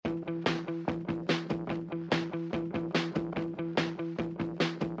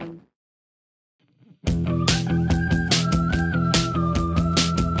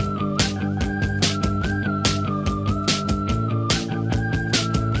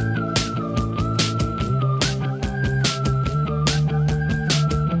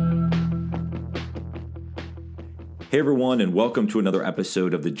Hey everyone, and welcome to another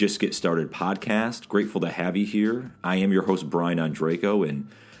episode of the Just Get Started podcast. Grateful to have you here. I am your host, Brian Andreyko, and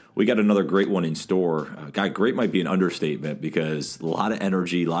we got another great one in store. Great might be an understatement because a lot of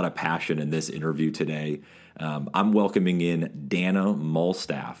energy, a lot of passion in this interview today. I'm welcoming in Dana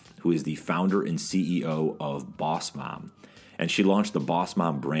Malstaff, who is the founder and CEO of Boss Mom. And she launched the Boss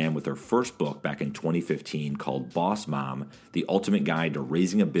Mom brand with her first book back in 2015 called Boss Mom, The Ultimate Guide to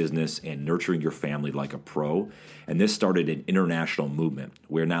Raising a Business and Nurturing Your Family Like a Pro. And this started an international movement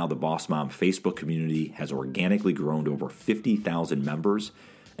where now the Boss Mom Facebook community has organically grown to over 50,000 members.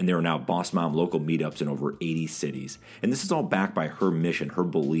 And there are now Boss Mom local meetups in over 80 cities. And this is all backed by her mission, her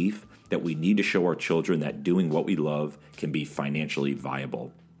belief that we need to show our children that doing what we love can be financially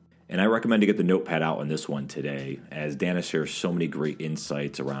viable. And I recommend to get the notepad out on this one today, as Dana shares so many great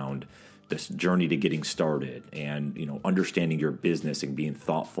insights around this journey to getting started and, understanding your business and being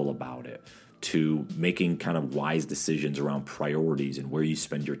thoughtful about it, to making kind of wise decisions around priorities and where you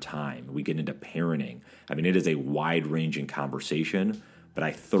spend your time. We get into parenting. I mean, it is a wide-ranging conversation, but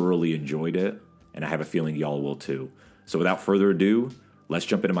I thoroughly enjoyed it, and I have a feeling y'all will too. So without further ado, let's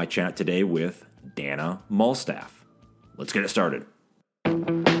jump into my chat today with Dana Malstaff. Let's get it started.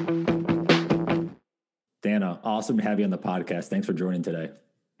 Dana, awesome to have you on the podcast. Thanks for joining today.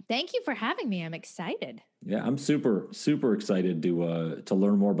 Thank you for having me. I'm excited. Yeah, I'm super excited to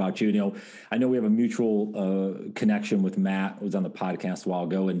learn more about you. I know we have a mutual connection with Matt, who was on the podcast a while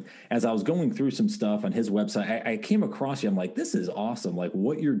ago. And as I was going through some stuff on his website, I came across you. I'm like, this is awesome. Like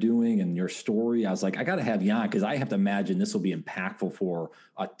what you're doing and your story. I was like, I got to have you on because I have to imagine this will be impactful for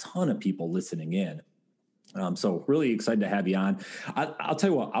a ton of people listening in. So really excited to have you on. I'll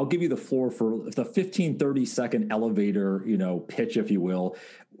tell you what, I'll give you the floor for the 15, 30 second elevator, pitch, if you will.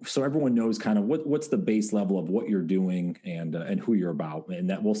 So everyone knows kind of what's the base level of what you're doing and who you're about. And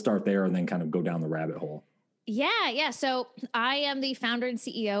that we'll start there and then kind of go down the rabbit hole. Yeah. So I am the founder and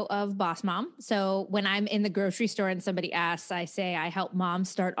CEO of Boss Mom. So when I'm in the grocery store and somebody asks, I say I help moms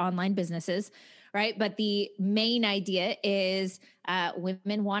start online businesses. Right. But the main idea is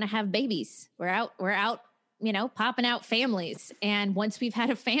women want to have babies. We're out, popping out families. And once we've had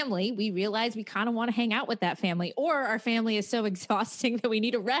a family, we realize we kind of want to hang out with that family, or our family is so exhausting that we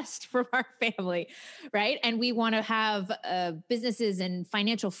need a rest from our family. Right. And we want to have businesses and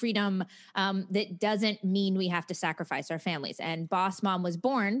financial freedom that doesn't mean we have to sacrifice our families. And Boss Mom was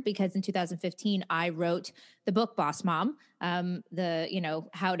born because in 2015, I wrote the book Boss Mom, how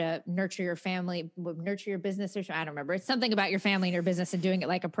to nurture your family, nurture your business, or I don't remember. It's something about your family and your business and doing it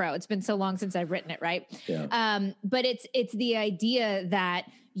like a pro. It's been so long since I've written it, right? Yeah. But it's the idea that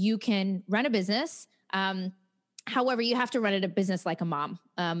you can run a business. However, you have to run a business like a mom.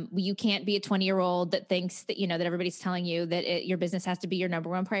 You can't be a 20-year-old that thinks that, that everybody's telling you that your business has to be your number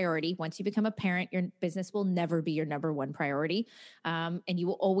one priority. Once you become a parent, your business will never be your number one priority. And you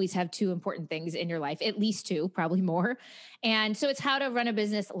will always have two important things in your life, at least two, probably more. And so it's how to run a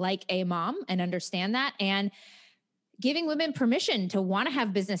business like a mom and understand that. And giving women permission to want to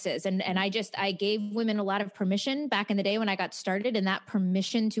have businesses. And I gave women a lot of permission back in the day when I got started, and that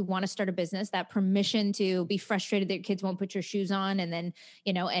permission to want to start a business, that permission to be frustrated that your kids won't put your shoes on and then,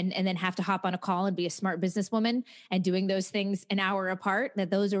 and then have to hop on a call and be a smart businesswoman and doing those things an hour apart,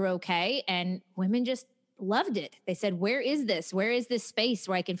 that those are okay. And women just loved it. They said, where is this? Where is this space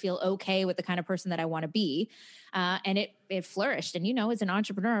where I can feel okay with the kind of person that I want to be? And it flourished. And, as an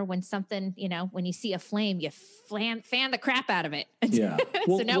entrepreneur, when something, when you see a flame, you fan the crap out of it. Yeah.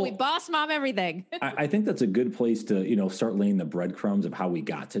 So now we Boss Mom everything. I think that's a good place to, start laying the breadcrumbs of how we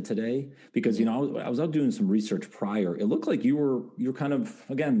got to today. Because, I was out doing some research prior. It looked like you're kind of,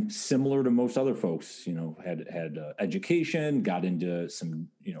 again, similar to most other folks, had education, got into some,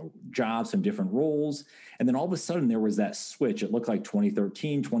 jobs, some different roles. And then all of a sudden there was that switch. It looked like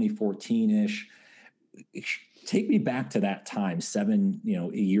 2013, 2014-ish. Take me back to that time, 8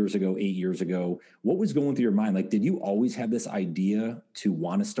 years ago. What was going through your mind? Like, did you always have this idea to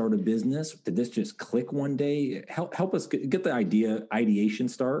want to start a business? Did this just click one day? Help us get the ideation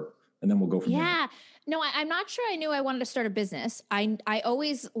start, and then we'll go from there. Yeah. No, I'm not sure I knew I wanted to start a business. I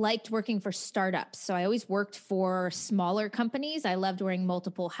always liked working for startups. So I always worked for smaller companies. I loved wearing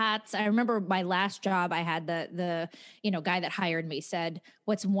multiple hats. I remember my last job, I had the guy that hired me said,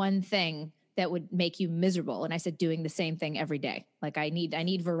 "What's one thing that would make you miserable?" And I said, doing the same thing every day. Like I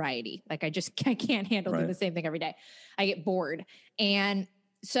need variety. Like I can't handle doing the same thing every day. I get bored. And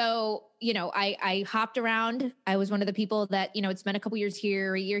so, I hopped around. I was one of the people that, I'd spend a couple years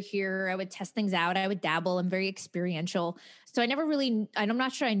here, a year here. I would test things out. I would dabble. I'm very experiential. So I'm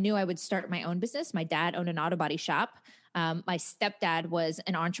not sure I knew I would start my own business. My dad owned an auto body shop. My stepdad was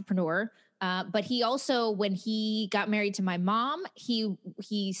an entrepreneur. But he also, when he got married to my mom,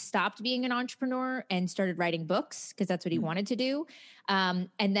 he stopped being an entrepreneur and started writing books because that's what he wanted to do. And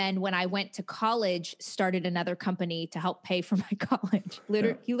then when I went to college, started another company to help pay for my college.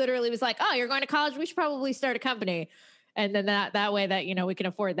 He literally was like, "Oh, you're going to college? We should probably start a company." And then that way that, we can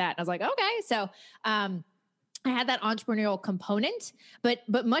afford that. And I was like, okay. So, I had that entrepreneurial component, but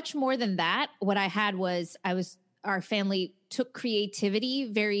much more than that, what I had was our family took creativity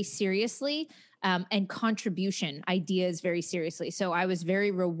very seriously, and contribution ideas very seriously. So I was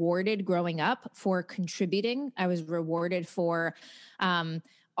very rewarded growing up for contributing. I was rewarded for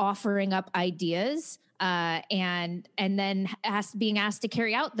offering up ideas, and then being asked to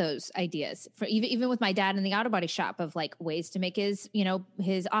carry out those ideas. For even with my dad in the auto body shop, of like ways to make his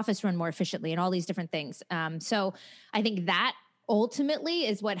office run more efficiently and all these different things. So I think that ultimately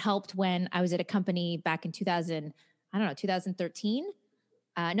is what helped when I was at a company back in 2013.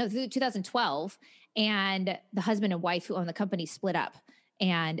 2012. And the husband and wife who owned the company split up,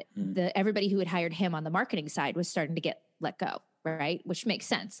 and everybody who had hired him on the marketing side was starting to get let go. Right. Which makes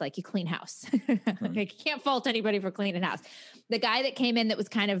sense. Like, you clean house. You can't fault anybody for cleaning house. The guy that came in that was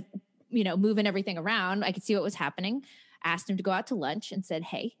kind of, moving everything around, I could see what was happening, asked him to go out to lunch and said,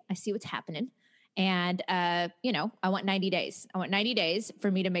 "Hey, I see what's happening. And, I want 90 days. I want 90 days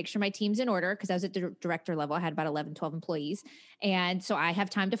for me to make sure my team's in order." Cause I was at the director level. I had about 11, 12 employees. And so I have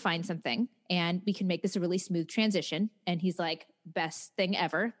time to find something, and we can make this a really smooth transition. And he's like, "Best thing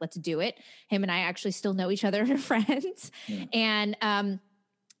ever. Let's do it." Him and I actually still know each other and are friends. Yeah. And,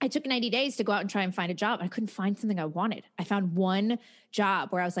 I took 90 days to go out and try and find a job. I couldn't find something I wanted. I found one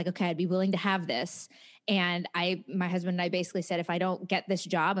job where I was like, okay, I'd be willing to have this. And my husband and I basically said, if I don't get this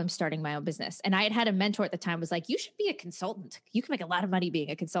job, I'm starting my own business. And I had a mentor at the time was like, "You should be a consultant. You can make a lot of money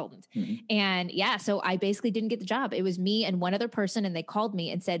being a consultant." Mm-hmm. And so I basically didn't get the job. It was me and one other person. And they called me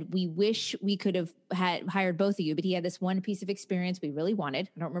and said, "We wish we could have hired both of you, but he had this one piece of experience we really wanted.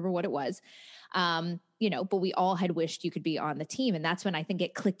 I don't remember what it was. But we all had wished you could be on the team." And that's when I think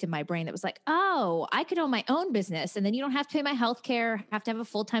it clicked in my brain that was like, oh, I could own my own business, and then you don't have to pay my healthcare, have to have a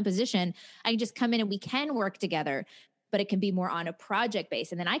full-time position. I can just come in and we can work together, but it can be more on a project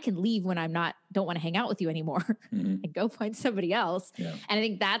base. And then I can leave when don't want to hang out with you anymore and go find somebody else. Yeah. And I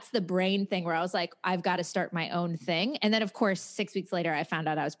think that's the brain thing where I was like, I've got to start my own thing. And then of course, 6 weeks later, I found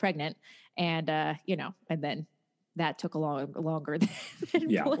out I was pregnant, and, and then that took longer than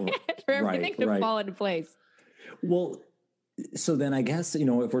planned for everything to fall into place. Well, so then I guess, if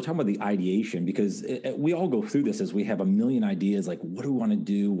we're talking about the ideation, because we all go through this as we have a million ideas, like, what do we want to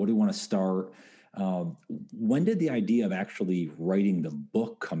do? What do we want to start? When did the idea of actually writing the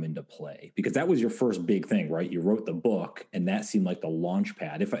book come into play? Because that was your first big thing, right? You wrote the book, and that seemed like the launch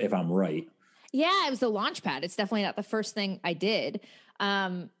pad, if I'm right. Yeah, it was the launch pad. It's definitely not the first thing I did.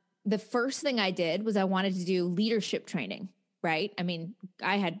 The first thing I did was I wanted to do leadership training, right? I mean,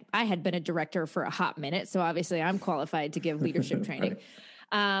 I had been a director for a hot minute, so obviously I'm qualified to give leadership training.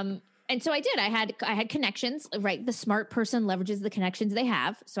 Right. And so I did. I had connections, right? The smart person leverages the connections they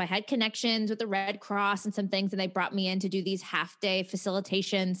have. So I had connections with the Red Cross and some things, and they brought me in to do these half-day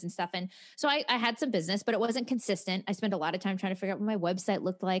facilitations and stuff. And so I had some business, but it wasn't consistent. I spent a lot of time trying to figure out what my website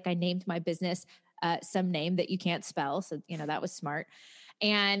looked like. I named my business some name that you can't spell. So, that was smart.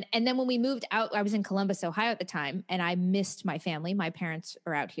 And then when we moved out, I was in Columbus, Ohio at the time, and I missed my family. My parents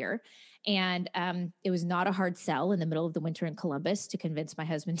are out here. And it was not a hard sell in the middle of the winter in Columbus to convince my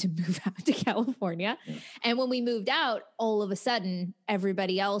husband to move out to California. Yeah. And when we moved out, all of a sudden,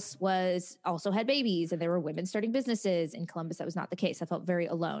 everybody else also had babies, and there were women starting businesses. In Columbus, that was not the case. I felt very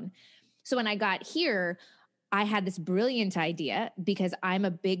alone. So when I got here, I had this brilliant idea, because I'm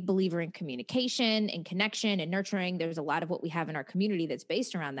a big believer in communication and connection and nurturing. There's a lot of what we have in our community that's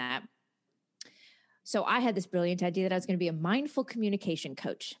based around that. So I had this brilliant idea that I was going to be a mindful communication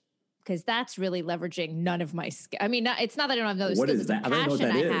coach, because that's really leveraging none of my skills. I mean, it's not that I don't have those skills. It's the passion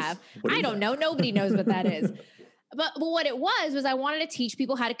I have. I don't know. Nobody knows what that is. But what it was I wanted to teach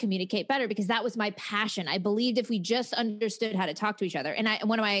people how to communicate better, because that was my passion. I believed if we just understood how to talk to each other. And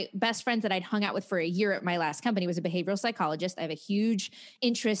one of my best friends that I'd hung out with for a year at my last company was a behavioral psychologist. I have a huge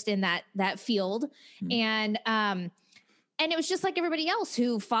interest in that field. Mm-hmm. And it was just like everybody else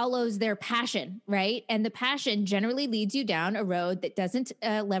who follows their passion, right? And the passion generally leads you down a road that doesn't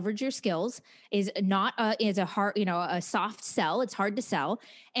leverage your skills, is not is a hard, a soft sell. It's hard to sell.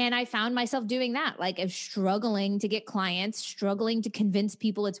 And I found myself doing that, like of struggling to get clients, struggling to convince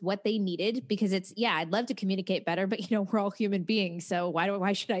people it's what they needed, because I'd love to communicate better, but we're all human beings. So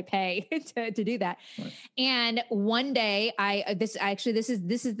why should I pay to do that? Right. And one day this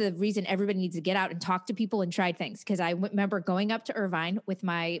is the reason everybody needs to get out and talk to people and try things. Cause I remember going up to Irvine with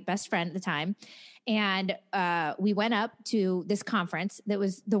my best friend at the time. And we went up to this conference that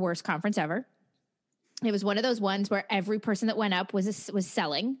was the worst conference ever. It was one of those ones where every person that went up was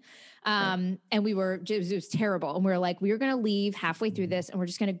selling. And it was terrible. And we were like, we were going to leave halfway through this and we're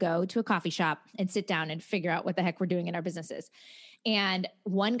just going to go to a coffee shop and sit down and figure out what the heck we're doing in our businesses. And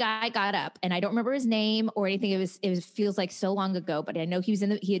one guy got up, and I don't remember his name or anything. It feels like so long ago, but I know he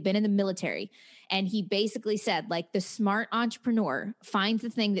had been in the military. And he basically said, like, the smart entrepreneur finds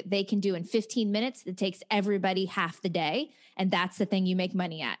the thing that they can do in 15 minutes that takes everybody half the day. And that's the thing you make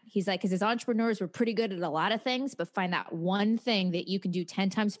money at. He's like, because his entrepreneurs were pretty good at a lot of things, but find that one thing that you can do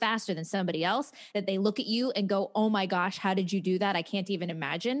 10 times faster than somebody else, that they look at you and go, oh my gosh, how did you do that? I can't even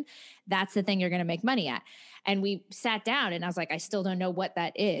imagine. That's the thing you're going to make money at. And we sat down and I was like, I still don't know what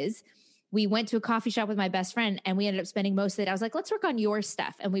that is. We went to a coffee shop with my best friend and we ended up spending most of it. I was like, let's work on your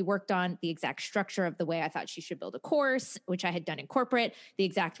stuff. And we worked on the exact structure of the way I thought she should build a course, which I had done in corporate, the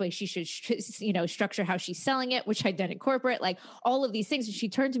exact way she should, structure how she's selling it, which I'd done in corporate, like all of these things. And she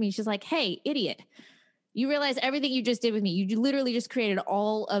turned to me, she's like, hey, idiot, you realize everything you just did with me. You literally just created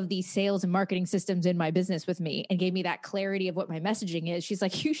all of these sales and marketing systems in my business with me and gave me that clarity of what my messaging is. She's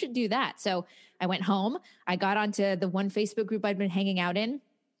like, you should do that. So I went home. I got onto the one Facebook group I'd been hanging out in.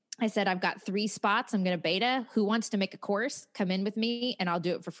 I said, I've got 3 spots. I'm going to beta. Who wants to make a course? Come in with me and I'll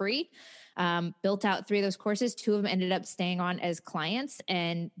do it for free. Built out 3 of those courses. 2 of them ended up staying on as clients.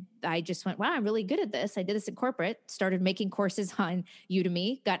 And I just went, wow, I'm really good at this. I did this in corporate, started making courses on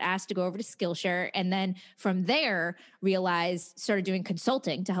Udemy, got asked to go over to Skillshare. And then from there, started doing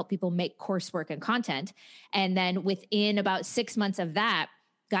consulting to help people make coursework and content. And then within about 6 months of that,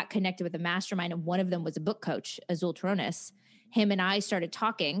 got connected with a mastermind. And one of them was a book coach, Azul Tronis. Him and I started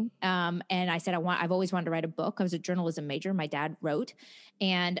talking, and I said, I've always wanted to write a book. I was a journalism major. My dad wrote.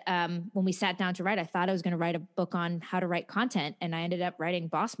 And when we sat down to write, I thought I was going to write a book on how to write content. And I ended up writing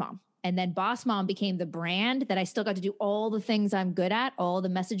Boss Mom. And then Boss Mom became the brand that I still got to do all the things I'm good at, all the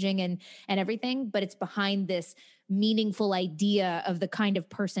messaging and everything. But it's behind this meaningful idea of the kind of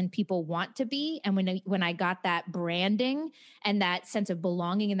person people want to be. And when I got that branding and that sense of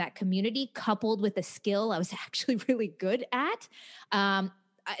belonging in that community, coupled with a skill I was actually really good at,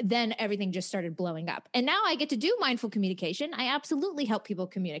 then everything just started blowing up. And now I get to do mindful communication. I absolutely help people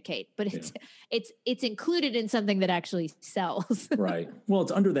communicate, but it's included in something that actually sells. Right. Well,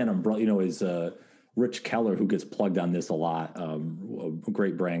 it's under that umbrella, is Rich Keller, who gets plugged on this a lot, a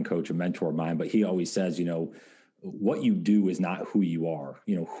great brand coach, a mentor of mine, but he always says, what you do is not who you are.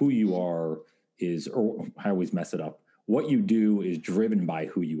 Who you are is, or I always mess it up. What you do is driven by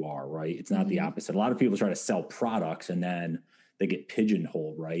who you are, right? It's not the opposite. A lot of people try to sell products and then they get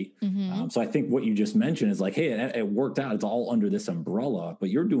pigeonholed, right? So I think what you just mentioned is like, hey, it worked out. It's all under this umbrella, but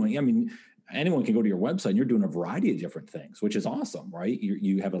you're doing, anyone can go to your website and you're doing a variety of different things, which is awesome, right?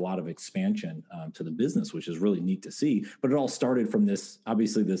 You have a lot of expansion to the business, which is really neat to see. But it all started from this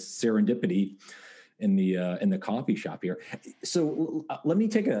serendipity in the coffee shop here. So let me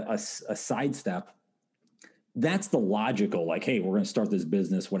take a sidestep. That's the logical, like, hey, we're going to start this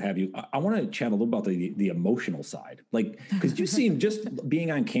business, what have you. I want to chat a little about the emotional side, like, because you seem, just being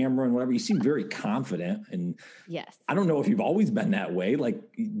on camera and whatever, you seem very confident. And yes, I don't know if you've always been that way. Like,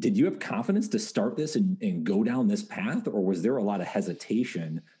 did you have confidence to start this and go down this path, or was there a lot of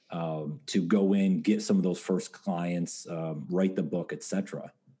hesitation to go in, get some of those first clients, write the book,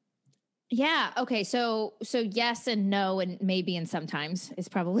 etc.? Yeah. Okay. So yes and no, and maybe and sometimes is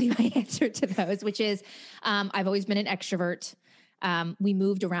probably my answer to those, which is I've always been an extrovert. We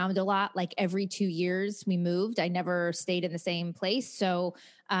moved around a lot. Like every 2 years we moved. I never stayed in the same place. So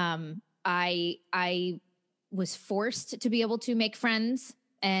I was forced to be able to make friends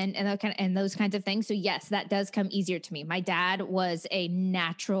and those kinds of things. So yes, that does come easier to me. My dad was a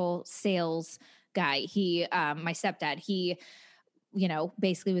natural sales guy. My stepdad, he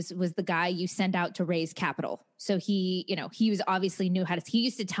basically was the guy you send out to raise capital. So he was obviously knew how to, he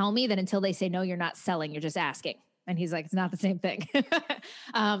used to tell me that until they say, no, you're not selling, you're just asking. And he's like, it's not the same thing.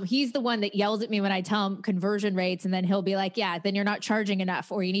 He's the one that yells at me when I tell him conversion rates. And then he'll be like, yeah, then you're not charging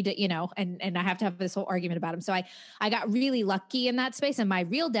enough, or you need to, and I have to have this whole argument about him. So I got really lucky in that space. And my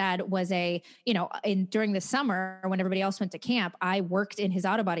real dad was during the summer when everybody else went to camp, I worked in his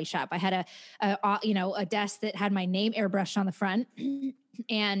auto body shop. I had a desk that had my name airbrushed on the front.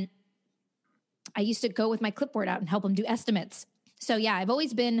 And I used to go with my clipboard out and help him do estimates. So yeah,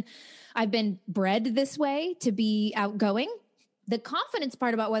 I've been bred this way to be outgoing. The confidence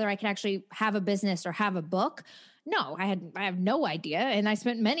part about whether I can actually have a business or have a book, no, I have no idea. And I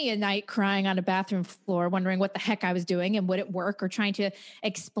spent many a night crying on a bathroom floor, wondering what the heck I was doing and would it work, or trying to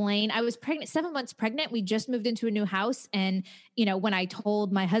explain. I was pregnant, 7 months pregnant. We just moved into a new house. And, when I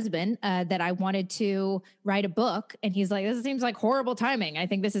told my husband that I wanted to write a book, and he's like, this seems like horrible timing. I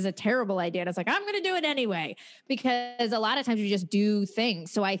think this is a terrible idea. And I was like, I'm going to do it anyway, because a lot of times you just do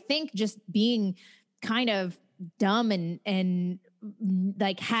things. So I think just being kind of dumb and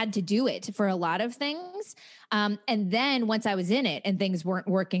like had to do it for a lot of things. And then once I was in it and things weren't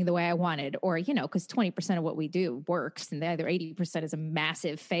working the way I wanted, or, because 20% of what we do works and the other 80% is a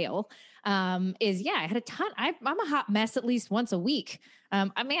massive fail, I had a ton. I'm a hot mess at least once a week. I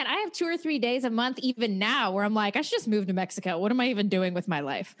have 2 or 3 days a month, even now, where I'm like, I should just move to Mexico. What am I even doing with my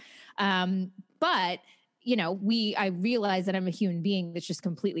life? But I realize that I'm a human being that's just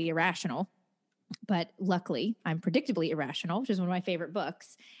completely irrational. But luckily I'm predictably irrational, which is one of my favorite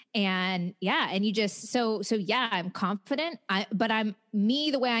books. And you just, I'm confident. But I'm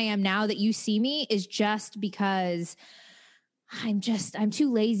me the way I am now that you see me is just because I'm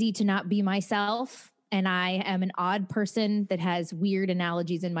too lazy to not be myself. And I am an odd person that has weird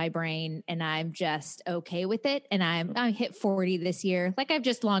analogies in my brain, and I'm just okay with it. And I hit 40 this year. Like, I've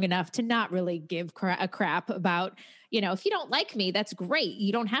just long enough to not really give a crap about, if you don't like me, that's great.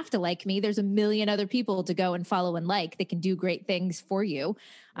 You don't have to like me. There's a million other people to go and follow and like that can do great things for you.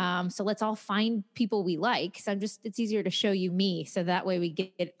 So let's all find people we like. So it's easier to show you me. So that way we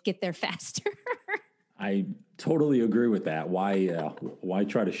get there faster. I totally agree with that. Why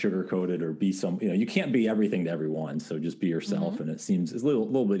try to sugarcoat it or be you can't be everything to everyone. So just be yourself. Mm-hmm. And it seems it's a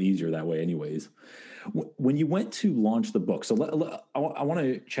little bit easier that way anyways. When you went to launch the book, so I want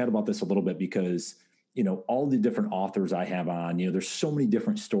to chat about this a little bit, because, all the different authors I have on, there's so many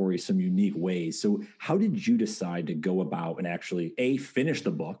different stories, some unique ways. So how did you decide to go about and actually finish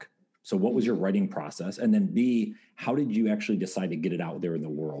the book? So what was your writing process? And then B, how did you actually decide to get it out there in the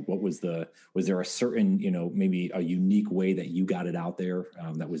world? Was there a certain, maybe a unique way that you got it out there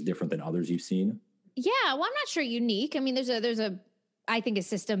that was different than others you've seen? Yeah, well, I'm not sure unique. I mean, there's I think a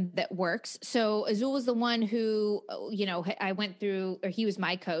system that works. So Azul was the one who, I went through, or he was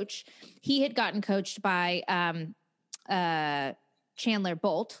my coach. He had gotten coached by Chandler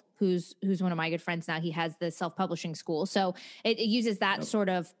Bolt, who's one of my good friends now. He has the self-publishing school. So it uses that sort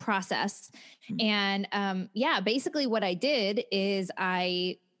of process. Mm-hmm. And basically what I did is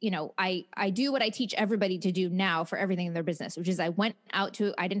I do what I teach everybody to do now for everything in their business, which is I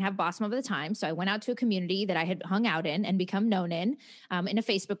didn't have Boss Mom at the time. So I went out to a community that I had hung out in and become known in a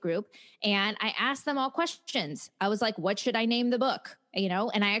Facebook group. And I asked them all questions. I was like, what should I name the book?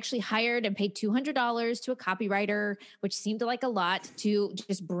 And I actually hired and paid $200 to a copywriter, which seemed like a lot, to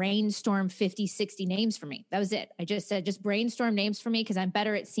just brainstorm 50, 60 names for me. That was it. I just said, just brainstorm names for me, because I'm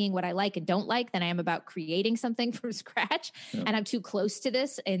better at seeing what I like and don't like than I am about creating something from scratch. Yep. And I'm too close to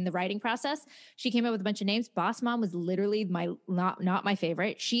this in the writing process. She came up with a bunch of names. Boss Mom was literally not my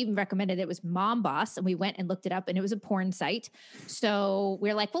favorite. She even recommended it was Mom Boss. And we went and looked it up, and it was a porn site. So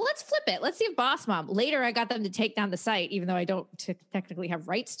we're like, well, let's flip it. Let's see if Boss Mom. Later, I got them to take down the site, even though I don't technically have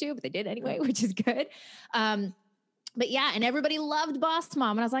rights to, but they did anyway, which is good. But yeah, and everybody loved Boss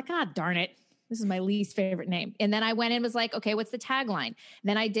Mom. And I was like, darn it. This is my least favorite name. And then I went and was like, okay, what's the tagline?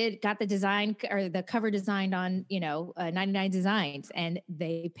 Then I got the design, or the cover designed on, 99 Designs. And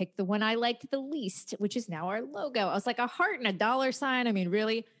they picked the one I liked the least, which is now our logo. I was like, a heart and a dollar sign. I mean,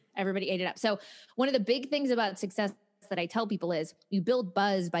 really, everybody ate it up. So one of the big things about success that I tell people is you build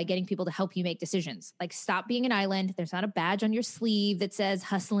buzz by getting people to help you make decisions. Like, stop being an island. There's not a badge on your sleeve that says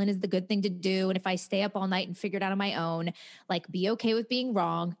hustling is the good thing to do. And if I stay up all night and figure it out on my own, like, be okay with being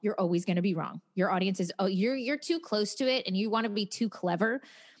wrong. You're always going to be wrong. Your audience is, you're too close to it and you want to be too clever.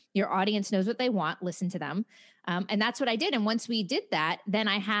 Your audience knows what they want. Listen to them. And that's what I did. And once we did that, then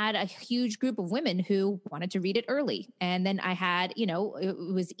I had a huge group of women who wanted to read it early. And then I had,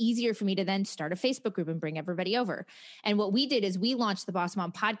 it was easier for me to then start a Facebook group and bring everybody over. And what we did is we launched the Boss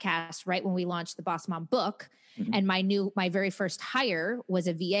Mom podcast right when we launched the Boss Mom book. Mm-hmm. And my very first hire was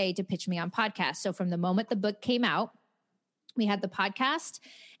a VA to pitch me on podcasts. So from the moment the book came out, we had the podcast,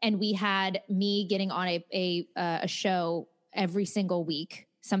 and we had me getting on a show every single week,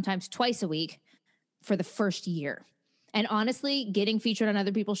 sometimes twice a week for the first year. And honestly, getting featured on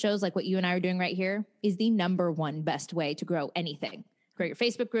other people's shows like what you and I are doing right here is the number one best way to grow anything. Grow your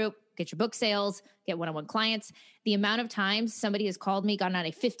Facebook group, get your book sales, get one-on-one clients. The amount of times somebody has called me, gotten on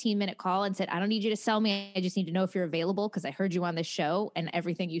a 15-minute call and said, I don't need you to sell me. I just need to know if you're available because I heard you on this show and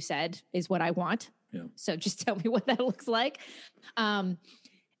everything you said is what I want. Yeah. So just tell me what that looks like. You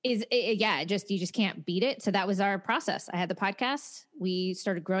just can't beat it. So that was our process. I had the podcast. We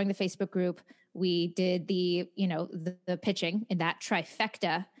started growing the Facebook group. We did the pitching in that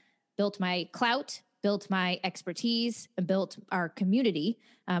trifecta, built my clout, built my expertise, and built our community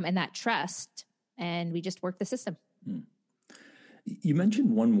and that trust. And we just worked the system. You mentioned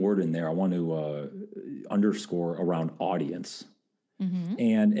one word in there I want to underscore around audience. Mm-hmm.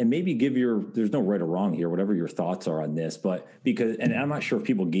 And maybe there's no right or wrong here, whatever your thoughts are on this, but and I'm not sure if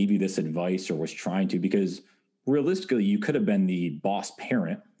people gave you this advice or was trying to, because realistically, you could have been the boss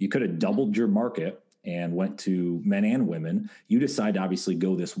parent. You could have doubled your market and went to men and women. You decide to obviously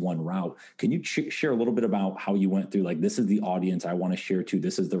go this one route. Can you share a little bit about how you went through, like, this is the audience I want to share to,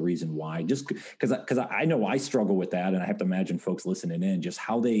 this is the reason why? Just because I know I struggle with that, and I have to imagine folks listening in, just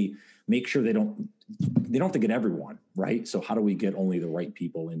how they make sure they don't have to get everyone, right? So how do we get only the right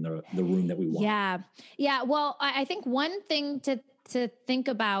people in the room that we want? Yeah. Well, I think one thing to think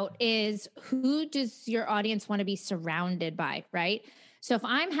about is, who does your audience want to be surrounded by, right? So if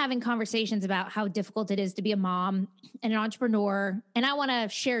I'm having conversations about how difficult it is to be a mom and an entrepreneur, and I want to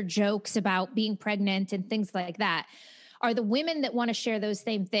share jokes about being pregnant and things like that, are the women that want to share those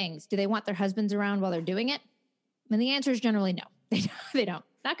same things, do they want their husbands around while they're doing it? And the answer is generally no. They don't.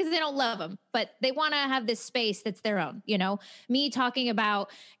 Not because they don't love them, but they want to have this space that's their own. Me talking about,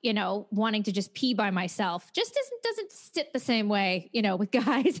 wanting to just pee by myself just doesn't sit the same way, with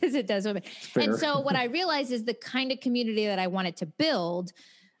guys as it does women. And so what I realized is the kind of community that I wanted to build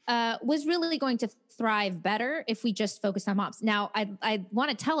was really going to thrive better if we just focused on moms. Now, I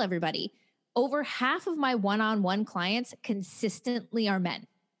want to tell everybody, over half of my one-on-one clients consistently are men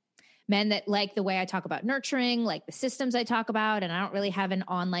that like the way I talk about nurturing, like the systems I talk about, and I don't really have an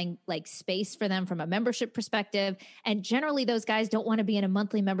online space for them from a membership perspective. And generally those guys don't want to be in a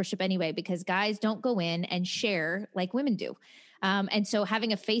monthly membership anyway, because guys don't go in and share like women do. And so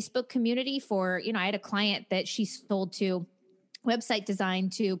having a Facebook community for, I had a client that she sold to website design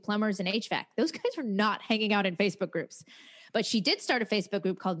to plumbers and HVAC. Those guys were not hanging out in Facebook groups, but she did start a Facebook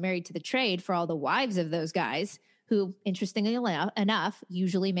group called Married to the Trade for all the wives of those guys, who, interestingly enough,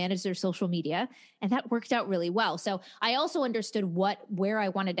 usually manage their social media. And that worked out really well. So I also understood where I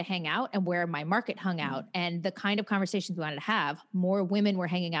wanted to hang out and where my market hung out, and the kind of conversations we wanted to have. More women were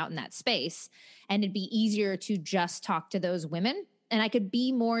hanging out in that space, and it'd be easier to just talk to those women. And I could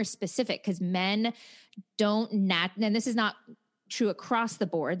be more specific, because men don't and this is not true across the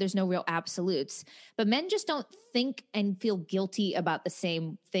board, there's no real absolutes, but men just don't think and feel guilty about the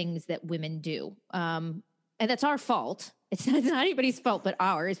same things that women do. And that's our fault. It's not anybody's fault but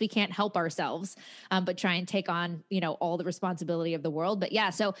ours. We can't help ourselves, but try and take on, all the responsibility of the world. But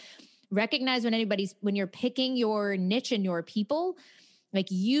yeah, so recognize when you're picking your niche and your people, like,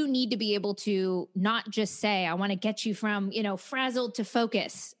 you need to be able to not just say, I want to get you from, frazzled to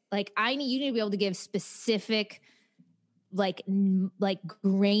focus. Like, you need to be able to give specific, like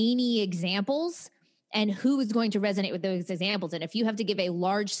grainy examples, and who is going to resonate with those examples. And if you have to give a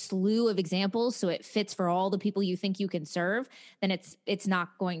large slew of examples so it fits for all the people you think you can serve, then it's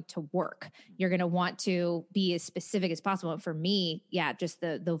not going to work. You're going to want to be as specific as possible. And for me, just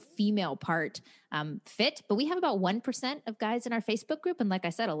the female part fit. But we have about 1% of guys in our Facebook group. And like I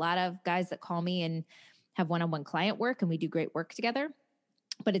said, a lot of guys that call me and have one-on-one client work, and we do great work together.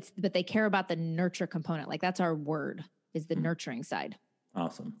 But they care about the nurture component. Like, that's our word, is the nurturing side.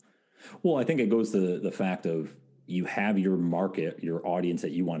 Awesome. Well, I think it goes to the fact of, you have your market, your audience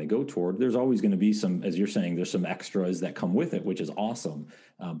that you want to go toward. There's always going to be some, as you're saying, there's some extras that come with it, which is awesome.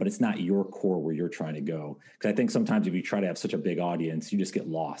 But it's not your core where you're trying to go. Because I think sometimes if you try to have such a big audience, you just get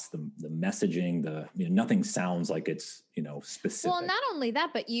lost. The messaging, nothing sounds like it's, specific. Well, not only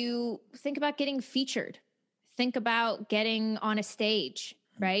that, but you think about getting featured. Think about getting on a stage.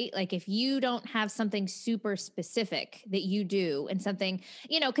 Right? Like, if you don't have something super specific that you do, and something,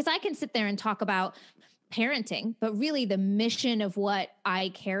 because I can sit there and talk about parenting, but really the mission of what I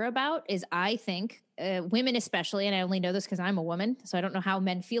care about is, I think women especially, and I only know this because I'm a woman, so I don't know how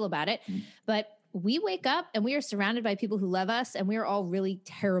men feel about it, but we wake up and we are surrounded by people who love us, and we are all really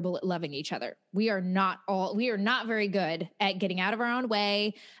terrible at loving each other. We are not very good at getting out of our own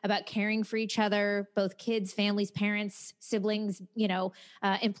way, about caring for each other, both kids, families, parents, siblings,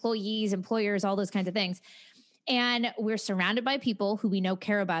 employees, employers, all those kinds of things. And we're surrounded by people who we know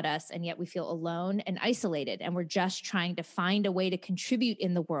care about us, and yet we feel alone and isolated. And we're just trying to find a way to contribute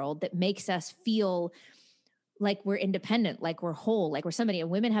in the world that makes us feel like we're independent, like we're whole, like we're somebody.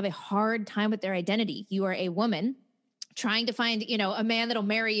 And women have a hard time with their identity. You are a woman trying to find, a man that'll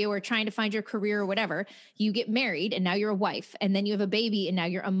marry you, or trying to find your career or whatever. You get married and now you're a wife, and then you have a baby and now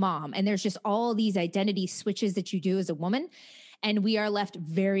you're a mom. And there's just all these identity switches that you do as a woman. And we are left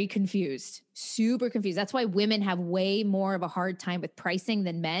very confused, super confused. That's why women have way more of a hard time with pricing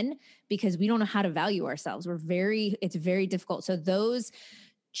than men, because we don't know how to value ourselves. It's very difficult. So those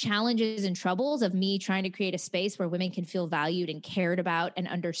challenges and troubles of me trying to create a space where women can feel valued and cared about and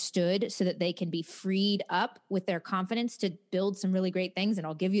understood, so that they can be freed up with their confidence to build some really great things. And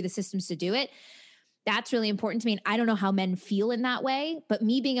I'll give you the systems to do it. That's really important to me. And I don't know how men feel in that way, but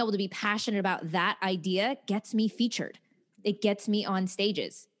me being able to be passionate about that idea gets me featured. It gets me on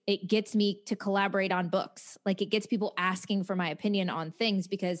stages. It gets me to collaborate on books. Like, it gets people asking for my opinion on things,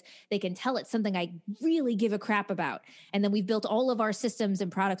 because they can tell it's something I really give a crap about. And then we've built all of our systems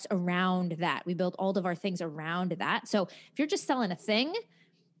and products around that. We built all of our things around that. So if you're just selling a thing,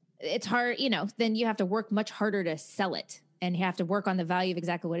 it's hard, then you have to work much harder to sell it, and you have to work on the value of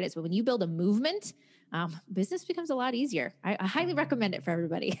exactly what it is. But when you build a movement, business becomes a lot easier. I highly recommend it for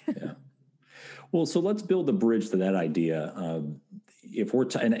everybody. Yeah. Well, so let's build a bridge to that idea. If we're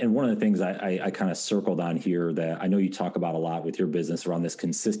and one of the things I kind of circled on here that I know you talk about a lot with your business around this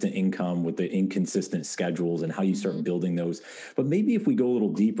consistent income with the inconsistent schedules and how you start building those. But maybe if we go a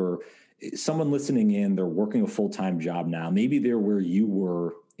little deeper, someone listening in, they're working a full-time job now. Maybe they're where you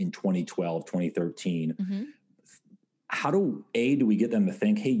were in 2012, 2013. Mm-hmm. How do we get them to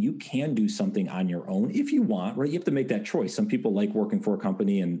think, hey, you can do something on your own if you want, right? You have to make that choice. Some people like working for a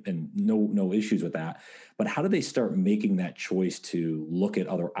company and no issues with that. But how do they start making that choice to look at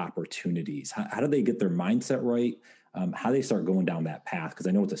other opportunities? How do they get their mindset right? How do they start going down that path? Because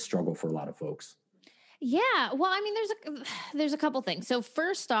I know it's a struggle for a lot of folks. Yeah. Well, I mean, there's a couple things. So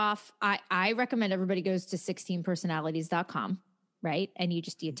first off, I recommend everybody goes to 16personalities.com. Right. And you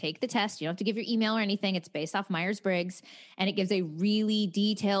take the test. You don't have to give your email or anything. It's based off Myers-Briggs, and it gives a really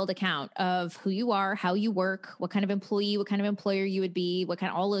detailed account of who you are, how you work, what kind of employee, what kind of employer you would be,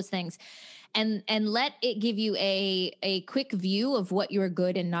 all those things. And let it give you a quick view of what you're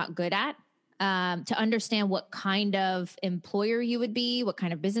good and not good at, to understand what kind of employer you would be, what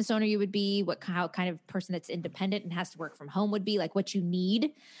kind of business owner you would be, how kind of person that's independent and has to work from home would be, like what you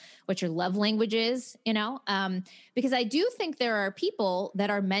need, what your love language is, because I do think there are people that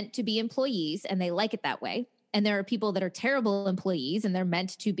are meant to be employees and they like it that way. And there are people that are terrible employees and they're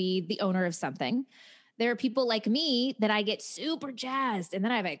meant to be the owner of something. There are people like me that I get super jazzed and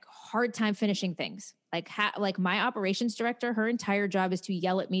then I have a hard time finishing things. Like my operations director, her entire job is to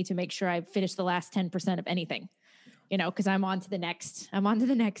yell at me to make sure I finish the last 10% of anything. Because I'm on to the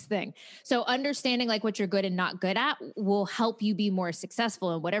next thing. So understanding like what you're good and not good at will help you be more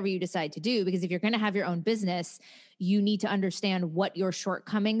successful in whatever you decide to do. Because if you're going to have your own business, you need to understand what your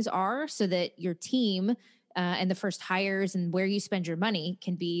shortcomings are so that your team and the first hires and where you spend your money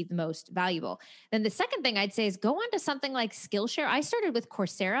can be the most valuable. Then the second thing I'd say is go on to something like Skillshare. I started with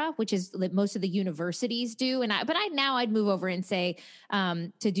Coursera, which is what most of the universities do. But I'd move over and say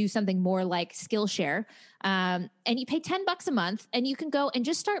to do something more like Skillshare. And you pay $10 a month and you can go and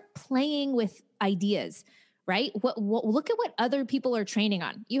just start playing with ideas. Right? Look at what other people are training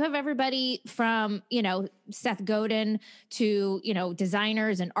on. You have everybody from, Seth Godin to,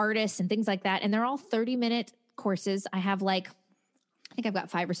 designers and artists and things like that. And they're all 30-minute courses. I think I've got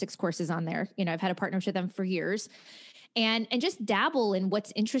 5 or 6 courses on there. I've had a partnership with them for years. And just dabble in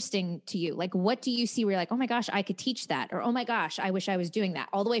what's interesting to you. Like, what do you see where you're like, oh my gosh, I could teach that. Or, oh my gosh, I wish I was doing that.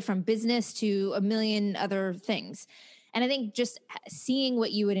 All the way from business to a million other things. And I think just seeing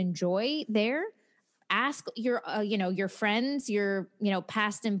what you would enjoy there. Ask your friends, your,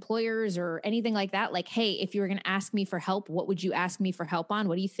 past employers or anything like that. Like, hey, if you were going to ask me for help, what would you ask me for help on?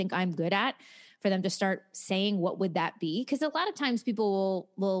 What do you think I'm good at? For them to start saying, what would that be? Because a lot of times people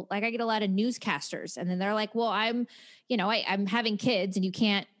will like, I get a lot of newscasters and then they're like, well, I'm having kids and you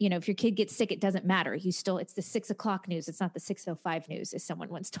can't, if your kid gets sick, it doesn't matter. It's the 6:00 news. It's not the 6:05 news, as someone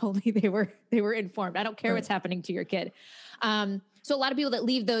once told me. They were informed. I don't care what's happening to your kid. So a lot of people that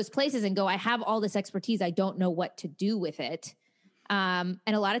leave those places and go, I have all this expertise. I don't know what to do with it. And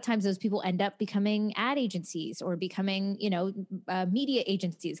a lot of times those people end up becoming ad agencies or becoming, media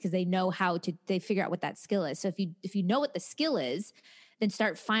agencies because they figure out what that skill is. So if you know what the skill is, then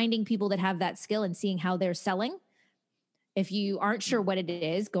start finding people that have that skill and seeing how they're selling. If you aren't sure what it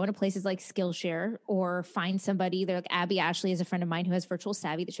is, go into places like Skillshare or find somebody. They're like Abby Ashley is a friend of mine who has Virtual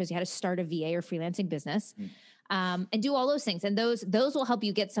Savvy that shows you how to start a VA or freelancing business, and do all those things. And those will help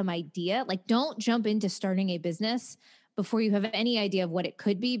you get some idea. Like, don't jump into starting a business before you have any idea of what it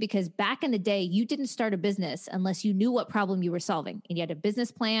could be, because back in the day, you didn't start a business unless you knew what problem you were solving and you had a business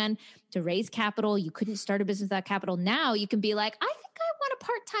plan to raise capital. You couldn't start a business without capital. Now you can be like, I think I want a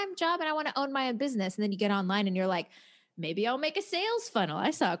part-time job and I want to own my own business. And then you get online and you're like, maybe I'll make a sales funnel.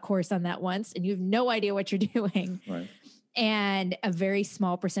 I saw a course on that once and you have no idea what you're doing. Right. And a very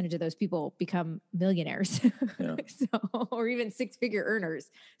small percentage of those people become millionaires, Yeah. or even six-figure earners.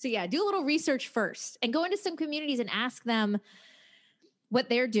 So yeah, do a little research first and go into some communities and ask them what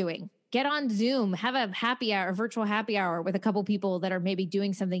they're doing. Get on Zoom, have a happy hour, a virtual happy hour with a couple people that are maybe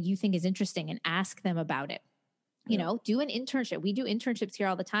doing something you think is interesting and ask them about it. Do an internship. We do internships here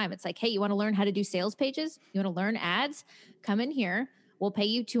all the time. It's like, hey, you want to learn how to do sales pages? You want to learn ads? Come in here. We'll pay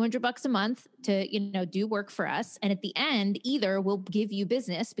you $200 a month to, do work for us. And at the end, either we'll give you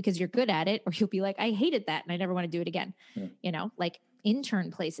business because you're good at it, or you'll be like, I hated that and I never want to do it again. Yeah. Like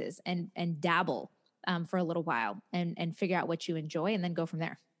intern places and dabble for a little while and figure out what you enjoy and then go from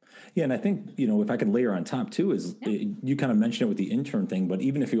there. Yeah. And I think, if I could layer on top too, is you kind of mentioned it with the intern thing, but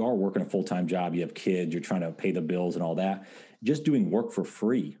even if you are working a full-time job, you have kids, you're trying to pay the bills and all that, just doing work for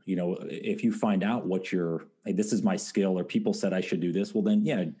free. If you find out hey, this is my skill, or people said I should do this, well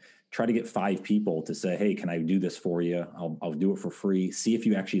then, try to get 5 people to say, hey, can I do this for you? I'll do it for free. See if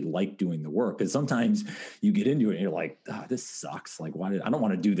you actually like doing the work. Because sometimes you get into it and you're like, this sucks. Like, I don't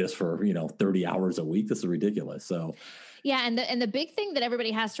want to do this for, 30 hours a week. This is ridiculous. So yeah. And the big thing that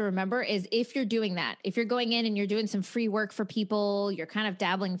everybody has to remember is if you're doing that, if you're going in and you're doing some free work for people, you're kind of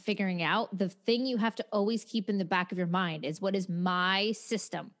dabbling, figuring out, the thing you have to always keep in the back of your mind is, what is my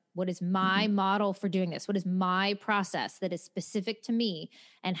system? What is my model for doing this? What is my process that is specific to me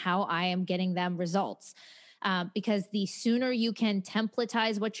and how I am getting them results? Because the sooner you can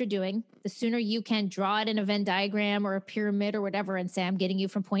templatize what you're doing, the sooner you can draw it in a Venn diagram or a pyramid or whatever and say, I'm getting you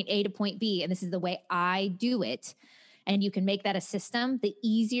from point A to point B, and this is the way I do it. And you can make that a system, the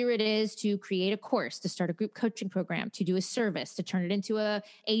easier it is to create a course, to start a group coaching program, to do a service, to turn it into a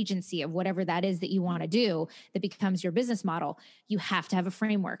agency of whatever that is that you want to do that becomes your business model. You have to have a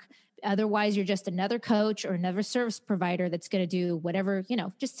framework. Otherwise, you're just another coach or another service provider that's going to do whatever,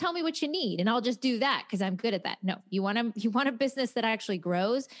 just tell me what you need and I'll just do that because I'm good at that. No, you want a business that actually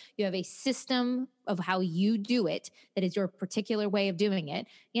grows. You have a system of how you do it that is your particular way of doing it,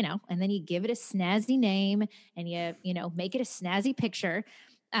 and then you give it a snazzy name and you make it a snazzy picture.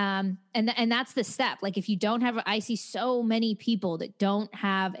 And that's the step. Like, if you don't have, I see so many people that don't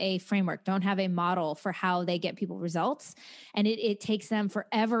have a framework, don't have a model for how they get people results. And it takes them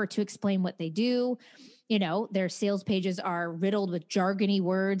forever to explain what they do. Their sales pages are riddled with jargony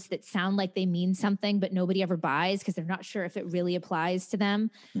words that sound like they mean something, but nobody ever buys because they're not sure if it really applies to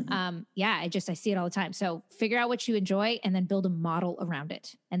them. I see it all the time. So figure out what you enjoy and then build a model around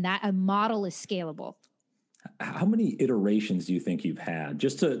it. And that a model is scalable. How many iterations do you think you've had?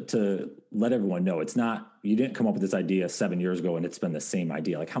 Just to let everyone know, it's not, you didn't come up with this idea 7 years ago and it's been the same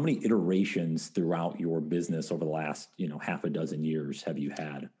idea. Like, how many iterations throughout your business over the last, half a dozen years have you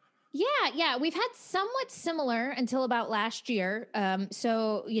had? Yeah. We've had somewhat similar until about last year.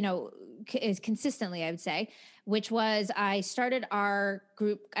 Is consistently, I would say, which was I started our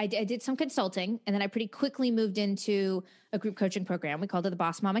group. I did some consulting and then I pretty quickly moved into a group coaching program. We called it the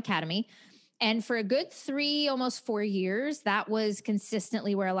Boss Mom Academy. And for a good 3, almost 4 years, that was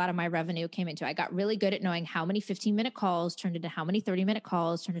consistently where a lot of my revenue came into. I got really good at knowing how many 15-minute calls turned into how many 30-minute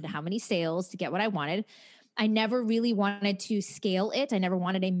calls, turned into how many sales to get what I wanted. I never really wanted to scale it. I never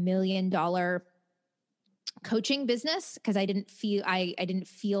wanted $1 million coaching business because I didn't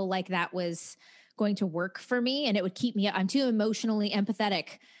feel like that was going to work for me, and it would keep me up. I'm too emotionally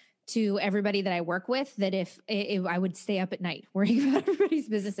empathetic to everybody that I work with that if I would stay up at night worrying about everybody's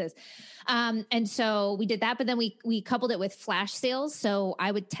businesses. And so we did that, but then we coupled it with flash sales. So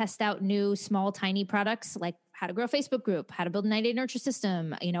I would test out new, small, tiny products like how to grow a Facebook group, how to build a 90-day nurture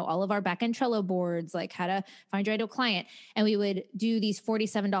system, all of our backend Trello boards, like how to find your ideal client. And we would do these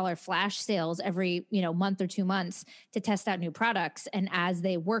 $47 flash sales every, month or 2 months to test out new products. And as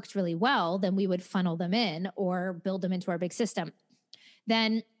they worked really well, then we would funnel them in or build them into our big system.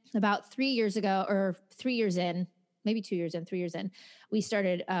 Then about 3 years ago, or 3 years in, maybe 2 years in, 3 years in, we turned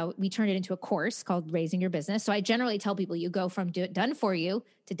it into a course called Raising Your Business. So I generally tell people you go from done for you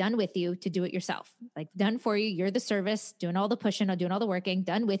to done with you to do it yourself. Like done for you, you're the service, doing all the pushing, doing all the working.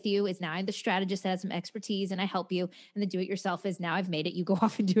 Done with you is now I'm the strategist that has some expertise and I help you. And the do it yourself is now I've made it. You go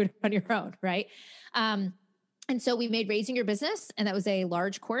off and do it on your own, right? And so we made Raising Your Business, and that was a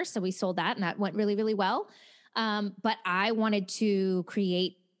large course. So we sold that, and that went really, really well. But I wanted to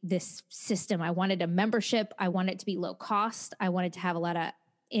create this system. I wanted a membership. I wanted it to be low cost. I wanted to have a lot of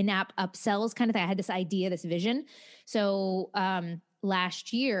in-app upsells kind of thing. I had this idea, this vision. So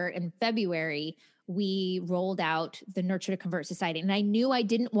last year in February, we rolled out the Nurture to Convert Society. And I knew I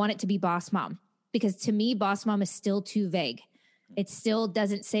didn't want it to be Boss Mom, because to me, Boss Mom is still too vague. It still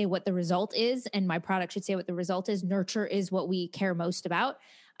doesn't say what the result is, and my product should say what the result is. Nurture is what we care most about.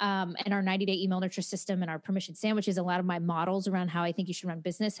 And our 90-day email nurture system and our permission sandwiches, a lot of my models around how I think you should run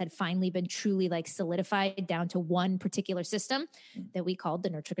business had finally been truly like solidified down to one particular system that we called the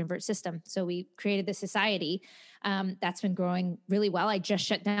Nurture Convert system. So we created the society that's been growing really well. I just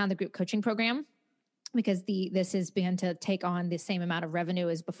shut down the group coaching program because this has been to take on the same amount of revenue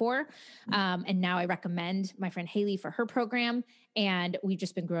as before. And now I recommend my friend Haley for her program. And we've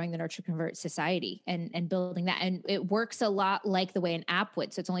just been growing the Nurture Convert Society and building that. And it works a lot like the way an app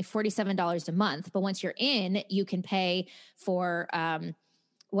would. So it's only $47 a month. But once you're in, you can pay for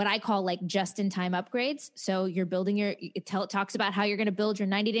what I call like just-in-time upgrades. So you're building it talks about how you're going to build your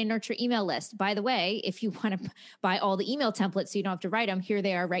 90-day nurture email list. By the way, if you want to buy all the email templates so you don't have to write them, here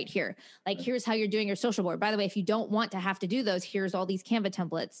they are right here. Like, here's how you're doing your social board. By the way, if you don't want to have to do those, here's all these Canva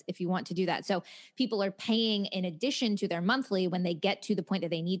templates if you want to do that. So people are paying in addition to their monthly when they get to the point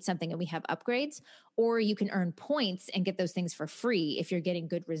that they need something and we have upgrades, or you can earn points and get those things for free if you're getting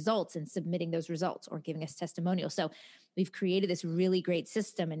good results and submitting those results or giving us testimonials. So we've created this really great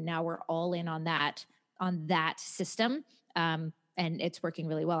system, and now we're all in on that system. And it's working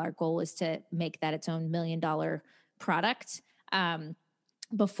really well. Our goal is to make that its own $1 million product.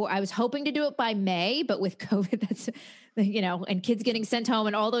 Before I was hoping to do it by May, but with COVID, that's, and kids getting sent home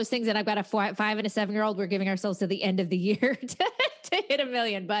and all those things. And I've got a 5 and a 7-year-old, we're giving ourselves to the end of the year to hit 1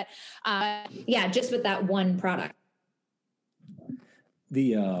 million. But just with that one product.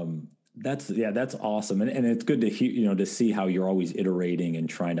 That's awesome. And it's good to hear, to see how you're always iterating and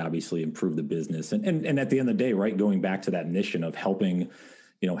trying to obviously improve the business. And at the end of the day, right, going back to that mission of helping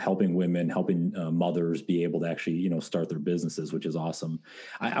women, helping mothers be able to actually, start their businesses, which is awesome.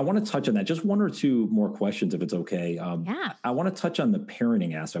 I want to touch on that. Just one or two more questions, if it's okay. I want to touch on the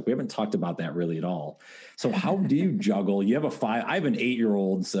parenting aspect. We haven't talked about that really at all. So how do you juggle? You have I have an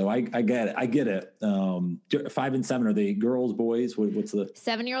 8-year-old, so I get it. 5 and 7, are they girls, boys? What's the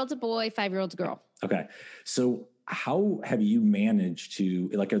 7-year-old's a boy, 5-year-old's a girl. Okay. So how have you managed to,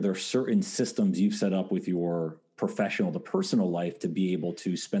 are there certain systems you've set up with your professional to personal life to be able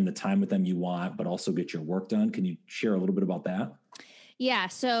to spend the time with them you want, but also get your work done? Can you share a little bit about that? Yeah.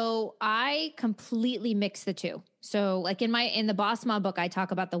 So I completely mix the two. So like in the Boss Mom book, I talk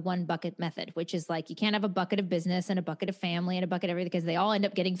about the 1 bucket method, which is like, you can't have a bucket of business and a bucket of family and a bucket of everything, because they all end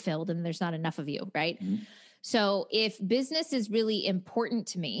up getting filled and there's not enough of you. Right. Mm-hmm. So if business is really important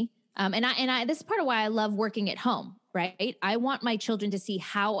to me, and I, this is part of why I love working at home, right? I want my children to see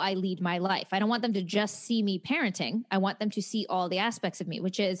how I lead my life. I don't want them to just see me parenting. I want them to see all the aspects of me,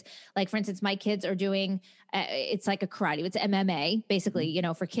 which is like, for instance, my kids are doing, it's like a karate, it's MMA basically,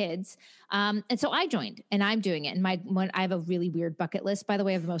 for kids. And so I joined and I'm doing it. And I have a really weird bucket list, by the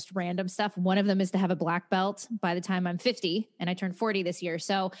way, of the most random stuff. One of them is to have a black belt by the time I'm 50, and I turned 40 this year.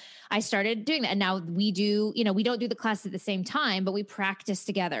 So I started doing that. And now we do, we don't do the classes at the same time, but we practice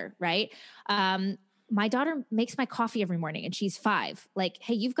together. Right. My daughter makes my coffee every morning and she's 5. Like,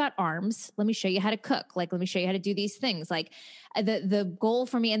 hey, you've got arms. Let me show you how to cook. Like, let me show you how to do these things. Like the goal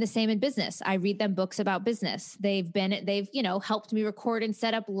for me, and the same in business. I read them books about business. They've helped me record and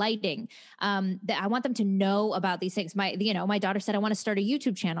set up lighting. I want them to know about these things. My daughter said, I want to start a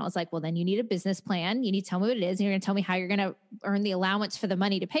YouTube channel. It's like, well, then you need a business plan. You need to tell me what it is. And you're going to tell me how you're going to earn the allowance for the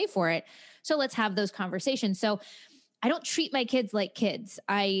money to pay for it. So let's have those conversations. So I don't treat my kids like kids.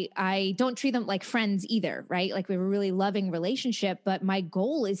 I don't treat them like friends either, right? Like we have a really loving relationship, but my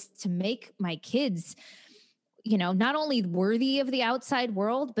goal is to make my kids, not only worthy of the outside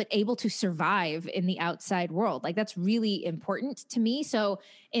world, but able to survive in the outside world. Like that's really important to me. So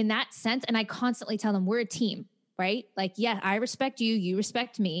in that sense, and I constantly tell them we're a team, right? Like, yeah, I respect you, you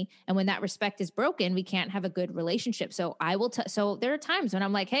respect me. And when that respect is broken, we can't have a good relationship. So so there are times when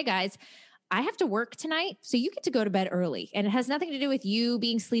I'm like, hey guys, I have to work tonight, so you get to go to bed early. And it has nothing to do with you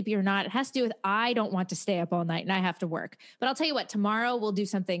being sleepy or not. It has to do with I don't want to stay up all night and I have to work. But I'll tell you what, tomorrow we'll do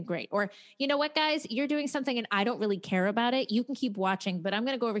something great. Or, you know what, guys, you're doing something and I don't really care about it. You can keep watching, but I'm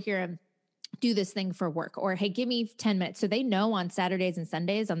going to go over here and do this thing for work. Or, hey, give me 10 minutes. So they know on Saturdays and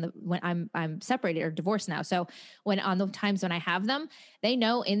Sundays when I'm separated or divorced now. So when on the times when I have them, they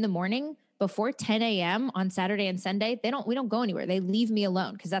know in the morning before 10 a.m. on Saturday and Sunday, we don't go anywhere. They leave me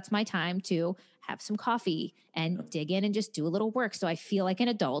alone because that's my time to have some coffee and dig in and just do a little work. So I feel like an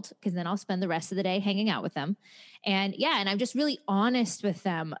adult because then I'll spend the rest of the day hanging out with them. And I'm just really honest with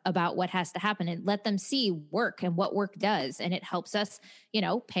them about what has to happen and let them see work and what work does. And it helps us,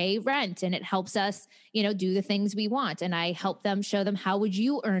 pay rent, and it helps us, do the things we want. And I help them, show them, how would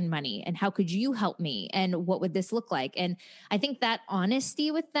you earn money and how could you help me? And what would this look like? And I think that honesty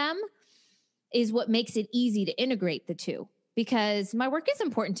with them is what makes it easy to integrate the two, because my work is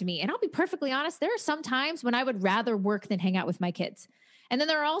important to me. And I'll be perfectly honest, there are some times when I would rather work than hang out with my kids. And then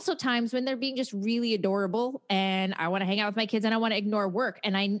there are also times when they're being just really adorable and I want to hang out with my kids and I want to ignore work.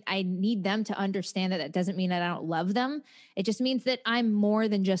 And I need them to understand that doesn't mean that I don't love them. It just means that I'm more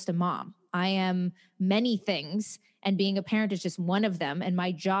than just a mom. I am many things, and being a parent is just one of them. And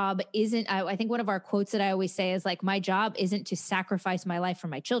my job isn't, I think one of our quotes that I always say is like, my job isn't to sacrifice my life for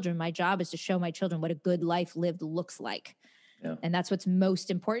my children. My job is to show my children what a good life lived looks like. Yeah. And that's what's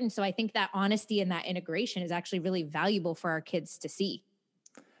most important. So I think that honesty and that integration is actually really valuable for our kids to see.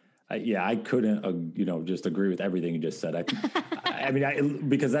 I couldn't, just agree with everything you just said.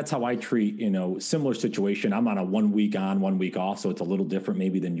 Because that's how I treat, similar situation. I'm on a 1 week on, 1 week off. So it's a little different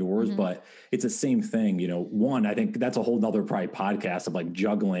maybe than yours, but it's the same thing. One, I think that's a whole nother probably podcast of like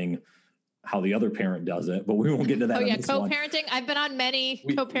juggling how the other parent does it, but we won't get into that. Co-parenting. I've been on many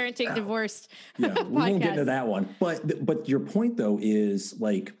co-parenting divorced podcasts. We won't get into that one. But your point though is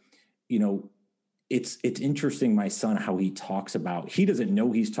like, it's interesting, my son, how he talks about, he doesn't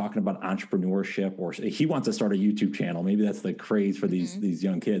know he's talking about entrepreneurship, or he wants to start a YouTube channel. Maybe that's the craze for these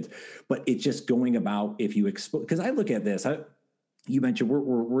young kids, but it's just going about, if you expose, because I look at this, you mentioned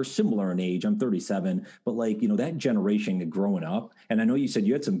we're similar in age. I'm 37, but like, that generation growing up, and I know you said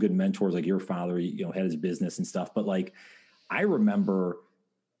you had some good mentors, like your father, had his business and stuff, but like, I remember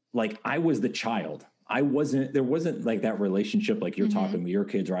like I was the child. There wasn't like that relationship like you're talking with your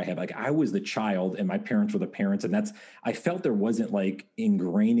kids, or I have, like, I was the child and my parents were the parents. And I felt there wasn't like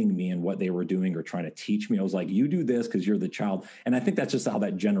ingraining me in what they were doing or trying to teach me. I was like, you do this because you're the child. And I think that's just how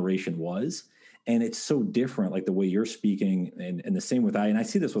that generation was. And it's so different, like the way you're speaking, and the same with and I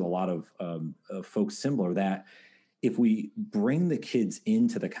see this with a lot of folks similar, that if we bring the kids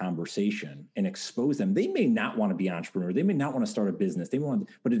into the conversation and expose them, they may not want to be entrepreneur. They may not want to start a business.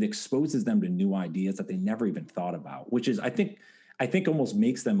 But it exposes them to new ideas that they never even thought about, which is, I think almost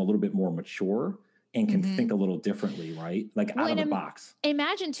makes them a little bit more mature and can think a little differly, right? Like out of the box.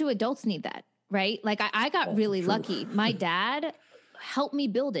 Imagine two adults need that, right? Like I got really lucky. My dad helped me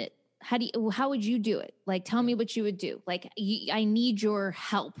build it. How would you do it? Like, tell me what you would do. Like, I need your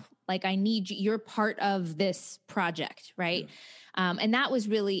help. Like, you're part of this project. Right. Yeah. And that was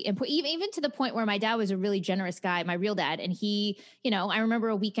really important, even to the point where my dad was a really generous guy, my real dad. And he, I remember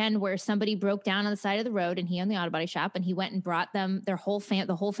a weekend where somebody broke down on the side of the road and he owned the auto body shop, and he went and brought them, the whole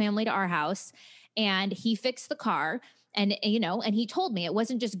family to our house, and he fixed the car. And, and he told me it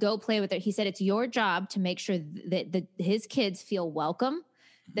wasn't just go play with it. He said, it's your job to make sure that his kids feel welcome,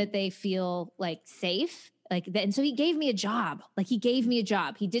 that they feel like safe, like that. And so he gave me a job. He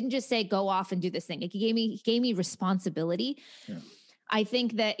didn't just say, go off and do this thing. Like he gave me responsibility. Yeah. I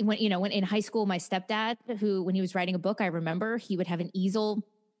think that when in high school, my stepdad, when he was writing a book, I remember he would have an easel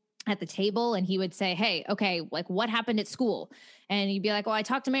at the table and he would say, hey, okay, like what happened at school? And you'd be like, oh, I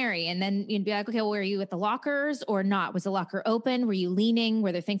talked to Mary. And then you'd be like, okay, well, were you at the lockers or not? Was the locker open? Were you leaning?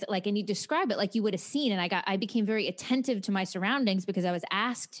 Were there things and you describe it like you would have seen. And I became very attentive to my surroundings because I was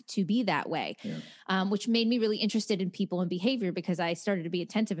asked to be that way, which made me really interested in people and behavior, because I started to be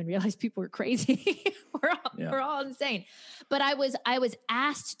attentive and realized people were crazy. We're all insane. But I was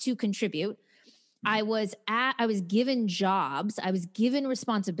asked to contribute. I was given jobs, I was given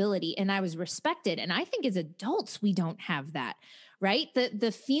responsibility, and I was respected. And I think as adults, we don't have that, right?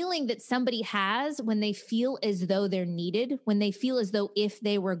 The feeling that somebody has when they feel as though they're needed, when they feel as though if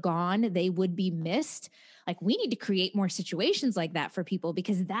they were gone, they would be missed. Like, we need to create more situations like that for people,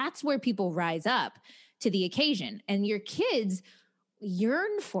 because that's where people rise up to the occasion. And your kids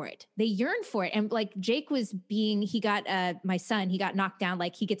yearn for it. They yearn for it. And like Jake my son, he got knocked down.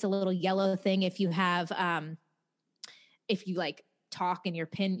 Like, he gets a little yellow thing if you have, if you like talk and your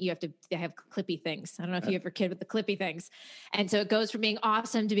pin, you have to have clippy things. I don't know if you have your kid with the clippy things. And so it goes from being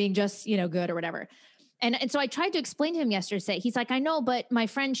awesome to being just, good or whatever. And so I tried to explain to him yesterday. He's like, I know, but my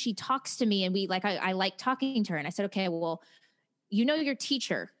friend, she talks to me and I like talking to her. And I said, okay, well, your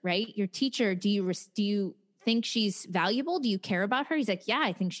teacher, right? Your teacher, do you think she's valuable? Do you care about her? He's like, yeah,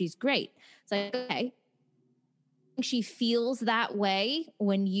 I think she's great. It's like, okay. She feels that way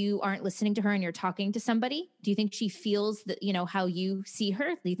when you aren't listening to her and you're talking to somebody? Do you think she feels that, how you see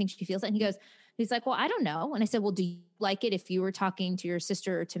her? Do you think she feels that? And he's like, well, I don't know. And I said, well, do you like it if you were talking to your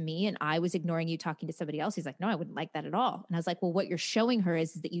sister or to me and I was ignoring you talking to somebody else? He's like, no, I wouldn't like that at all. And I was like, well, what you're showing her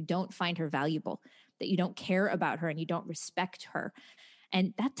is that you don't find her valuable, that you don't care about her and you don't respect her.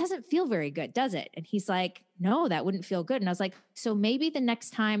 And that doesn't feel very good, does it? And he's like, no, that wouldn't feel good. And I was like, so maybe the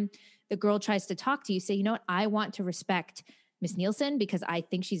next time the girl tries to talk to you, say, you know what, I want to respect Miss Nielsen because I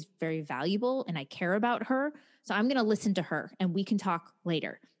think she's very valuable and I care about her. So I'm going to listen to her and we can talk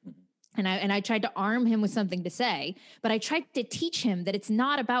later. And I tried to arm him with something to say, but I tried to teach him that it's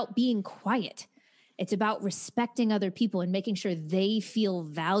not about being quiet. It's about respecting other people and making sure they feel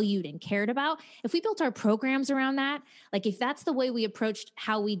valued and cared about. If we built our programs around that, like if that's the way we approached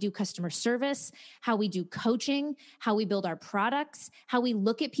how we do customer service, how we do coaching, how we build our products, how we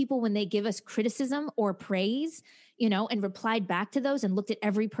look at people when they give us criticism or praise, and replied back to those and looked at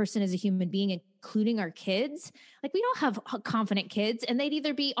every person as a human being, including our kids. Like we don't have confident kids and they'd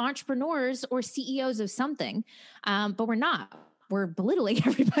either be entrepreneurs or CEOs of something, but we're not. We're belittling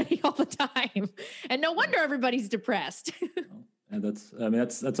everybody all the time. And no wonder everybody's depressed. And that's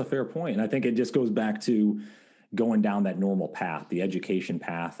a fair point. And I think it just goes back to going down that normal path, the education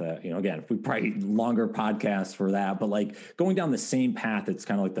path. Again, we probably longer podcasts for that, but like going down the same path, it's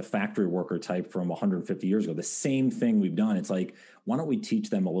kind of like the factory worker type from 150 years ago, the same thing we've done. It's like, why don't we teach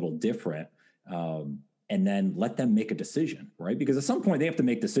them a little different? And then let them make a decision, right? Because at some point they have to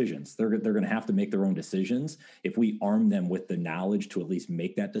make decisions. They're going to have to make their own decisions. If we arm them with the knowledge to at least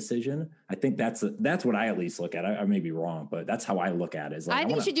make that decision, I think that's what I at least look at. I may be wrong, but that's how I look at it. Is like, I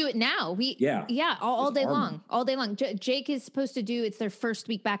think you should do it now. All day long. Jake is supposed to do. It's their first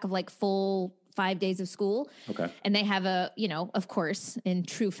week back of like full 5 days of school. Okay. And they have of course, in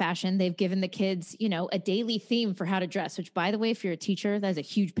true fashion, they've given the kids, a daily theme for how to dress, which by the way, if you're a teacher, that's a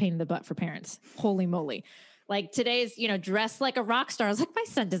huge pain in the butt for parents. Holy moly. Like today's, dress like a rock star. I was like, my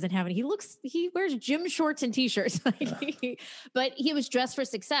son doesn't have any. He wears gym shorts and t-shirts. But he was dressed for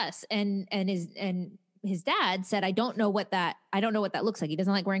success. And his dad said, I don't know what that looks like. He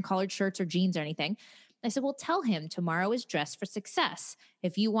doesn't like wearing collared shirts or jeans or anything. I said, well, tell him tomorrow is dress for success.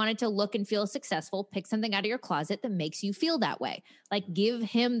 If you wanted to look and feel successful, pick something out of your closet that makes you feel that way. Like give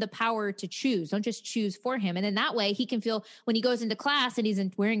him the power to choose. Don't just choose for him. And then that way he can feel when he goes into class and he's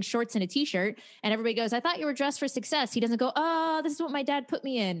wearing shorts and a t-shirt and everybody goes, I thought you were dressed for success. He doesn't go, oh, this is what my dad put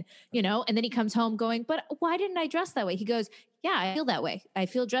me in, and then he comes home going, but why didn't I dress that way? He goes, yeah, I feel that way. I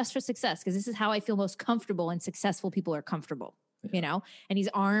feel dressed for success because this is how I feel most comfortable and successful people are comfortable. And he's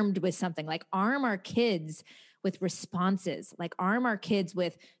armed with something. Like arm our kids with responses, like arm our kids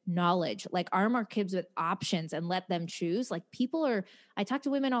with knowledge, like arm our kids with options and let them choose. Like I talk to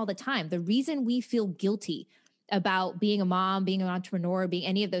women all the time. The reason we feel guilty about being a mom, being an entrepreneur, being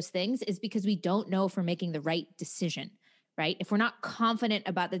any of those things is because we don't know if we're making the right decision, right? If we're not confident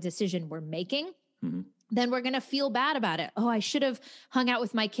about the decision we're making, then we're going to feel bad about it. Oh, I should have hung out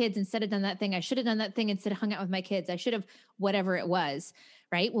with my kids instead of done that thing. I should have done that thing instead of hung out with my kids. I should have whatever it was,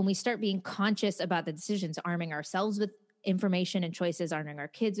 right? When we start being conscious about the decisions, arming ourselves with information and choices, arming our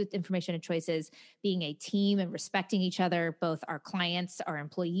kids with information and choices, being a team and respecting each other, both our clients, our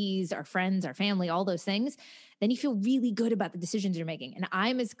employees, our friends, our family, all those things, then you feel really good about the decisions you're making. And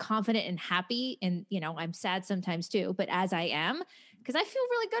I'm as confident and happy and, I'm sad sometimes too, but as I am, because I feel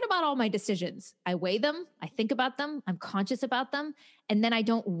really good about all my decisions. I weigh them, I think about them, I'm conscious about them, and then I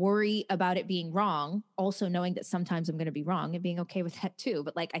don't worry about it being wrong, also knowing that sometimes I'm going to be wrong and being okay with that too.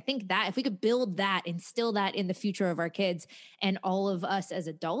 But like, I think that if we could build that, instill that in the future of our kids and all of us as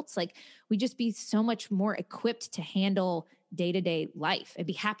adults, like we just be so much more equipped to handle day-to-day life and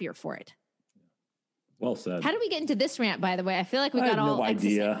be happier for it. Well said. How did we get into this rant, by the way? I feel like we got all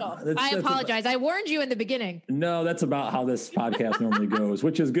idea. I apologize. I warned you in the beginning. No, that's about how this podcast normally goes,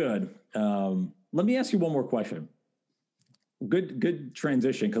 which is good. Let me ask you one more question. Good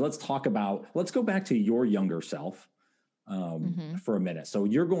transition. Because let's go back to your younger self for a minute. So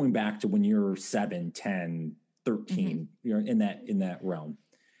you're going back to when you're 7, 10, 13, you're in that realm.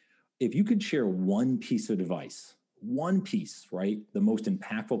 If you could share one piece of advice, right? The most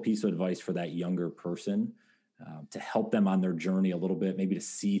impactful piece of advice for that younger person, to help them on their journey a little bit, maybe to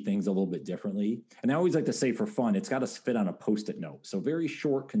see things a little bit differently. And I always like to say for fun, it's got to fit on a Post-it note. So very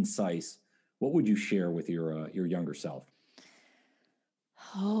short, concise. What would you share with your younger self?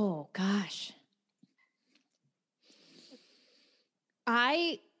 Oh gosh.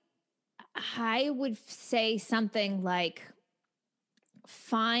 I would say something like,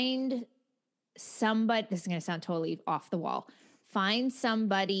 find somebody, this is going to sound totally off the wall. Find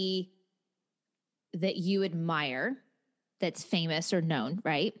somebody that you admire that's famous or known,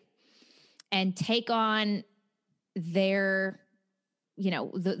 right? And take on their,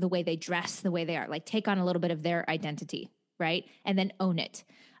 the way they dress, the way they are, like take on a little bit of their identity, right? And then own it.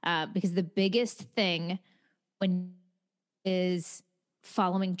 Because the biggest thing when is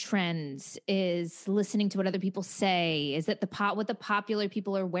following trends, is listening to what other people say, is that what the popular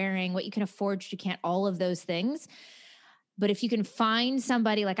people are wearing, what you can afford, what you can't, all of those things. But if you can find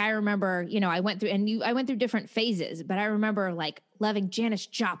somebody, like I remember, I went through different phases, but I remember like loving Janis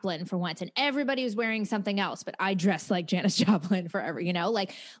Joplin for once, and everybody was wearing something else, but I dressed like Janis Joplin forever,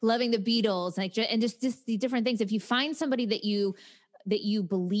 like loving the Beatles, and just the different things. If you find somebody that you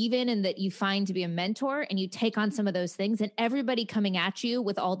believe in and that you find to be a mentor, and you take on some of those things, and everybody coming at you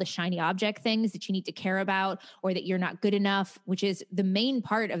with all the shiny object things that you need to care about, or that you're not good enough, which is the main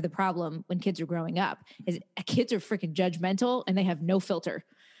part of the problem when kids are growing up, is kids are freaking judgmental and they have no filter.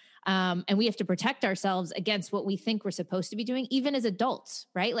 And we have to protect ourselves against what we think we're supposed to be doing, even as adults,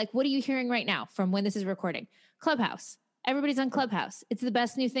 right? Like, what are you hearing right now from when this is recording? Clubhouse. Everybody's on Clubhouse. It's the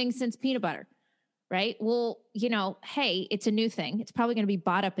best new thing since peanut butter. Right? Well, hey, it's a new thing. It's probably going to be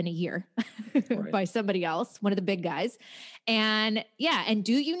bought up in a year by somebody else, one of the big guys. And and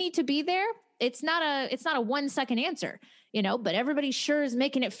do you need to be there? It's not a 1 second answer, but everybody sure is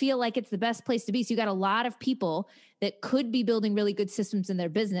making it feel like it's the best place to be. So you got a lot of people that could be building really good systems in their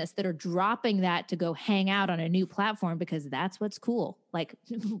business that are dropping that to go hang out on a new platform because that's what's cool. Like,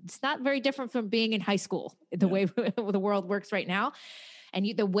 it's not very different from being in high school, the way the world works right now. And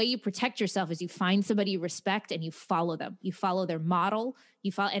the way you protect yourself is you find somebody you respect and you follow them. You follow their model.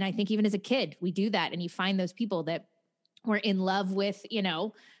 And I think even as a kid, we do that. And you find those people that were in love with,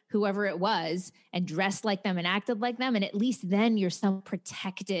 whoever it was, and dressed like them and acted like them. And at least then you're so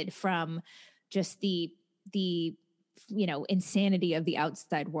protected from just the insanity of the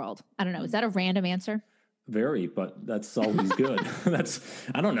outside world. I don't know. Is that a random answer? Very, but that's always good.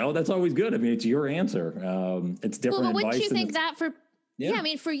 I don't know. That's always good. I mean, it's your answer. It's different. Well, wouldn't you think that for? Yeah, I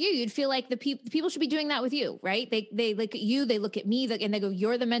mean, for you, you'd feel like the people should be doing that with you, right? They look at you, they look at me, and they go,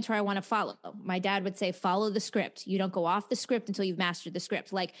 "You're the mentor I want to follow." My dad would say, "Follow the script. You don't go off the script until you've mastered the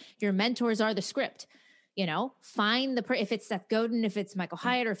script." Like, your mentors are the script. Find if it's Seth Godin, if it's Michael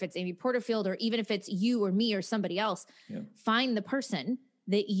Hyatt, or if it's Amy Porterfield, or even if it's you or me or somebody else, find the person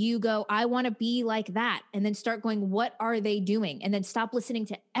that you go, "I want to be like that," and then start going, "What are they doing?" And then stop listening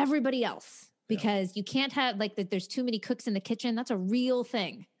to everybody else. Because you can't have there's too many cooks in the kitchen. That's a real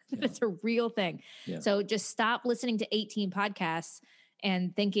thing. That's a real thing. Yeah. So just stop listening to 18 podcasts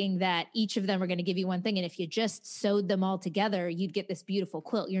and thinking that each of them are going to give you one thing. And if you just sewed them all together, you'd get this beautiful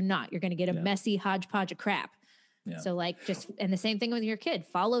quilt. You're not. You're going to get a messy hodgepodge of crap. Yeah. So and the same thing with your kid.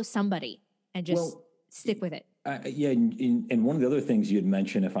 Follow somebody and just stick with it. And one of the other things you had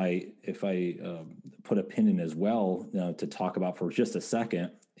mentioned, if I put a pin in as well to talk about for just a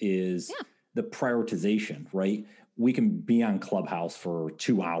second, is the prioritization, right? We can be on Clubhouse for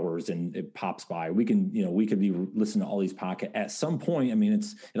 2 hours and it pops by. We could be listening to all these podcasts. At some point, I mean,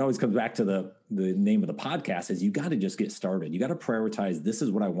 it always comes back to the name of the podcast is you got to just get started. You got to prioritize. This is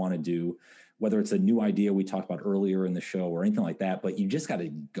what I want to do, whether it's a new idea we talked about earlier in the show or anything like that, but you just got to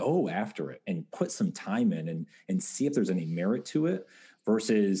go after it and put some time in and see if there's any merit to it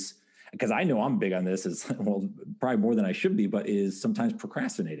versus, because I know I'm big on this is, well, probably more than I should be, but is sometimes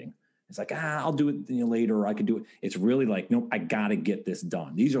procrastinating. It's like, I'll do it later, or I could do it. It's really like, nope, I got to get this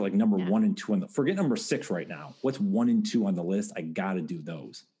done. These are like number 1 and 2 forget number 6 right now. What's 1 and 2 on the list? I got to do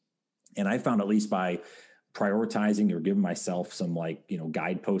those. And I found at least by prioritizing or giving myself some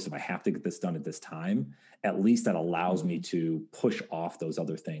guideposts, if I have to get this done at this time, at least that allows me to push off those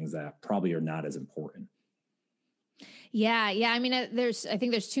other things that probably are not as important. Yeah. I mean, I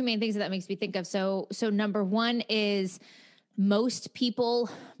think there's 2 main things that makes me think of. So number 1 is, most people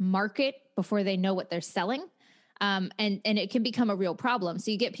market before they know what they're selling. And it can become a real problem.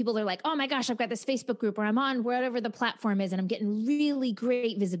 So you get people that are like, "Oh my gosh, I've got this Facebook group or I'm on whatever the platform is and I'm getting really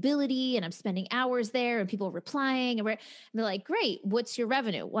great visibility and I'm spending hours there and people are replying and they're like, "Great, what's your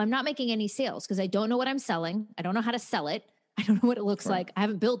revenue?" Well, I'm not making any sales because I don't know what I'm selling. I don't know how to sell it. I don't know what it looks like. I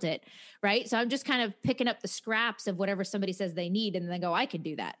haven't built it. Right. So I'm just kind of picking up the scraps of whatever somebody says they need and then go, I can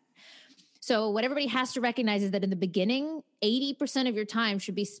do that. So what everybody has to recognize is that in the beginning, 80% of your time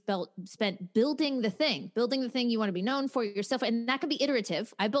should be spent building the thing you want to be known for yourself. And that can be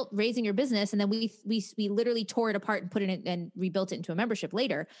iterative. I built Raising Your Business, and then we literally tore it apart and put it in and rebuilt it into a membership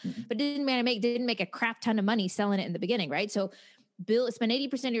later. But didn't make a crap ton of money selling it in the beginning, right? So spend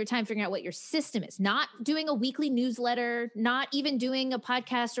 80% of your time figuring out what your system is, not doing a weekly newsletter, not even doing a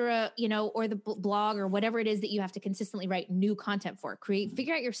podcast or the blog or whatever it is that you have to consistently write new content for.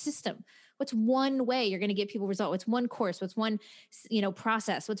 Figure out your system. What's one way you're going to get people results? What's one course? What's one,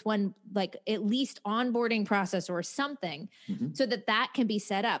 process? What's one, like, at least onboarding process or something so that can be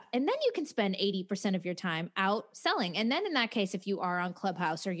set up. And then you can spend 80% of your time out selling. And then in that case, if you are on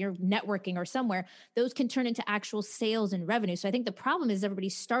Clubhouse or you're networking or somewhere, those can turn into actual sales and revenue. So I think the problem is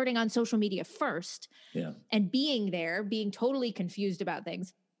everybody's starting on social media first and being totally confused about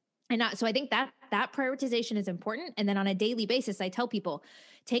things. So I think that prioritization is important. And then on a daily basis, I tell people,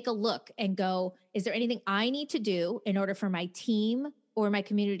 take a look and go, is there anything I need to do in order for my team or my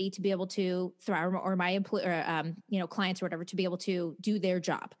community to be able to thrive, or my clients or whatever, to be able to do their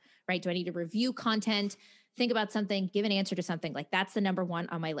job, right? Do I need to review content, think about something, give an answer to something? Like, that's the number one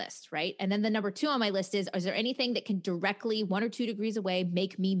on my list, right? And then the number two on my list is there anything that can directly 1 or 2 degrees away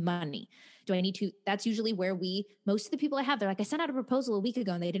make me money? Do I need to? That's usually where most of the people I have, they're like, I sent out a proposal a week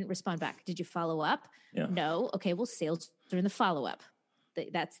ago and they didn't respond back. Did you follow up? Yeah. No. Okay. Well, sales are in the follow-up.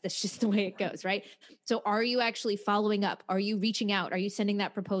 That's just the way it goes, right? So are you actually following up? Are you reaching out? Are you sending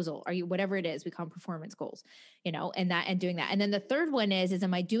that proposal? Are you, whatever it is, we call them performance goals, and doing that. And then the third one is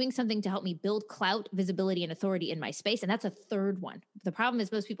am I doing something to help me build clout, visibility, and authority in my space? And that's a third one. The problem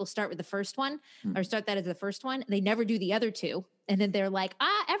is most people start with the first one or start that as the first one. They never do the other two. And then they're like,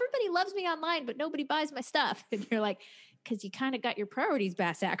 everybody loves me online, but nobody buys my stuff. And you're like, because you kind of got your priorities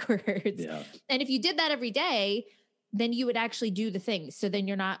backwards. Yeah. And if you did that every day, then you would actually do the things. So then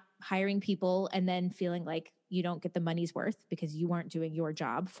you're not hiring people and then feeling like you don't get the money's worth because you weren't doing your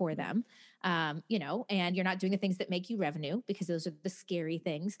job for them, and you're not doing the things that make you revenue, because those are the scary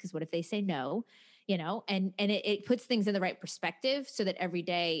things. Because what if they say no, and it puts things in the right perspective, so that every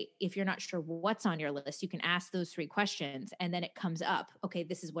day, if you're not sure what's on your list, you can ask those 3 questions and then it comes up. Okay,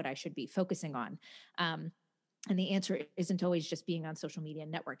 this is what I should be focusing on. And the answer isn't always just being on social media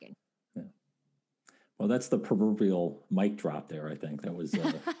and networking. Yeah. Well, that's the proverbial mic drop there. I think that was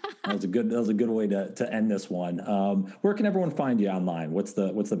that was a good way to end this one. Where can everyone find you online? What's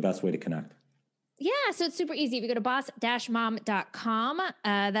the best way to connect? Yeah, so it's super easy. If you go to boss-mom.com,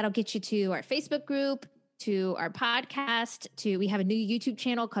 that'll get you to our Facebook group, to our podcast, we have a new YouTube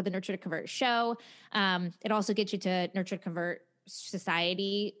channel called the Nurture to Convert Show. It also gets you to Nurture to Convert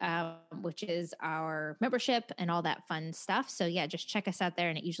Society, which is our membership and all that fun stuff. So yeah, just check us out there,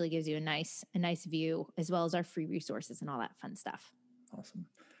 and it usually gives you a nice view, as well as our free resources and all that fun stuff. Awesome.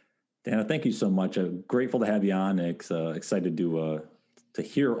 Dana, thank you so much. Grateful to have you on. Excited to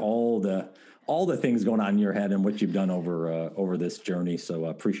hear all the things going on in your head and what you've done over this journey. So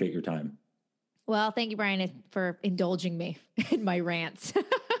appreciate your time. Well, thank you, Brian, for indulging me in my rants.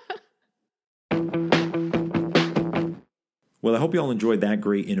 Well, I hope you all enjoyed that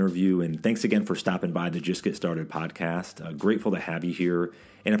great interview, and thanks again for stopping by the Just Get Started podcast. Grateful to have you here.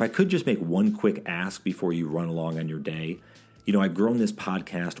 And if I could just make one quick ask before you run along on your day. I've grown this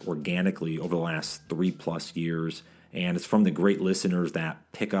podcast organically over the last 3+ years, and it's from the great listeners that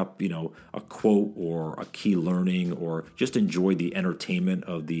pick up, a quote or a key learning, or just enjoy the entertainment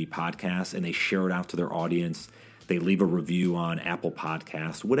of the podcast, and they share it out to their audience. They leave a review on Apple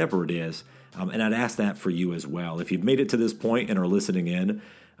Podcasts, whatever it is. And I'd ask that for you as well. If you've made it to this point and are listening in,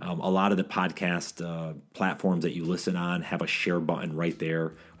 a lot of the podcast platforms that you listen on have a share button right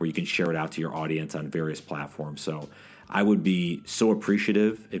there where you can share it out to your audience on various platforms. So I would be so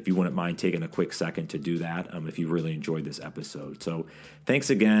appreciative if you wouldn't mind taking a quick second to do that if you really enjoyed this episode. So thanks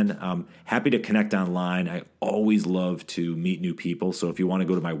again. Happy to connect online. I always love to meet new people. So if you want to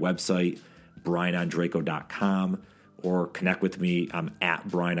go to my website, brianondraco.com, or connect with me. I'm at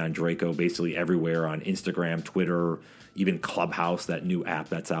Brian Ondraco, basically everywhere on Instagram, Twitter, even Clubhouse, that new app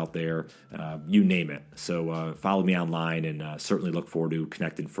that's out there, you name it. So follow me online, and certainly look forward to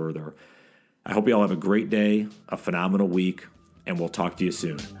connecting further. I hope you all have a great day, a phenomenal week, and we'll talk to you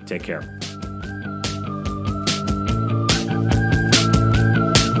soon. Take care.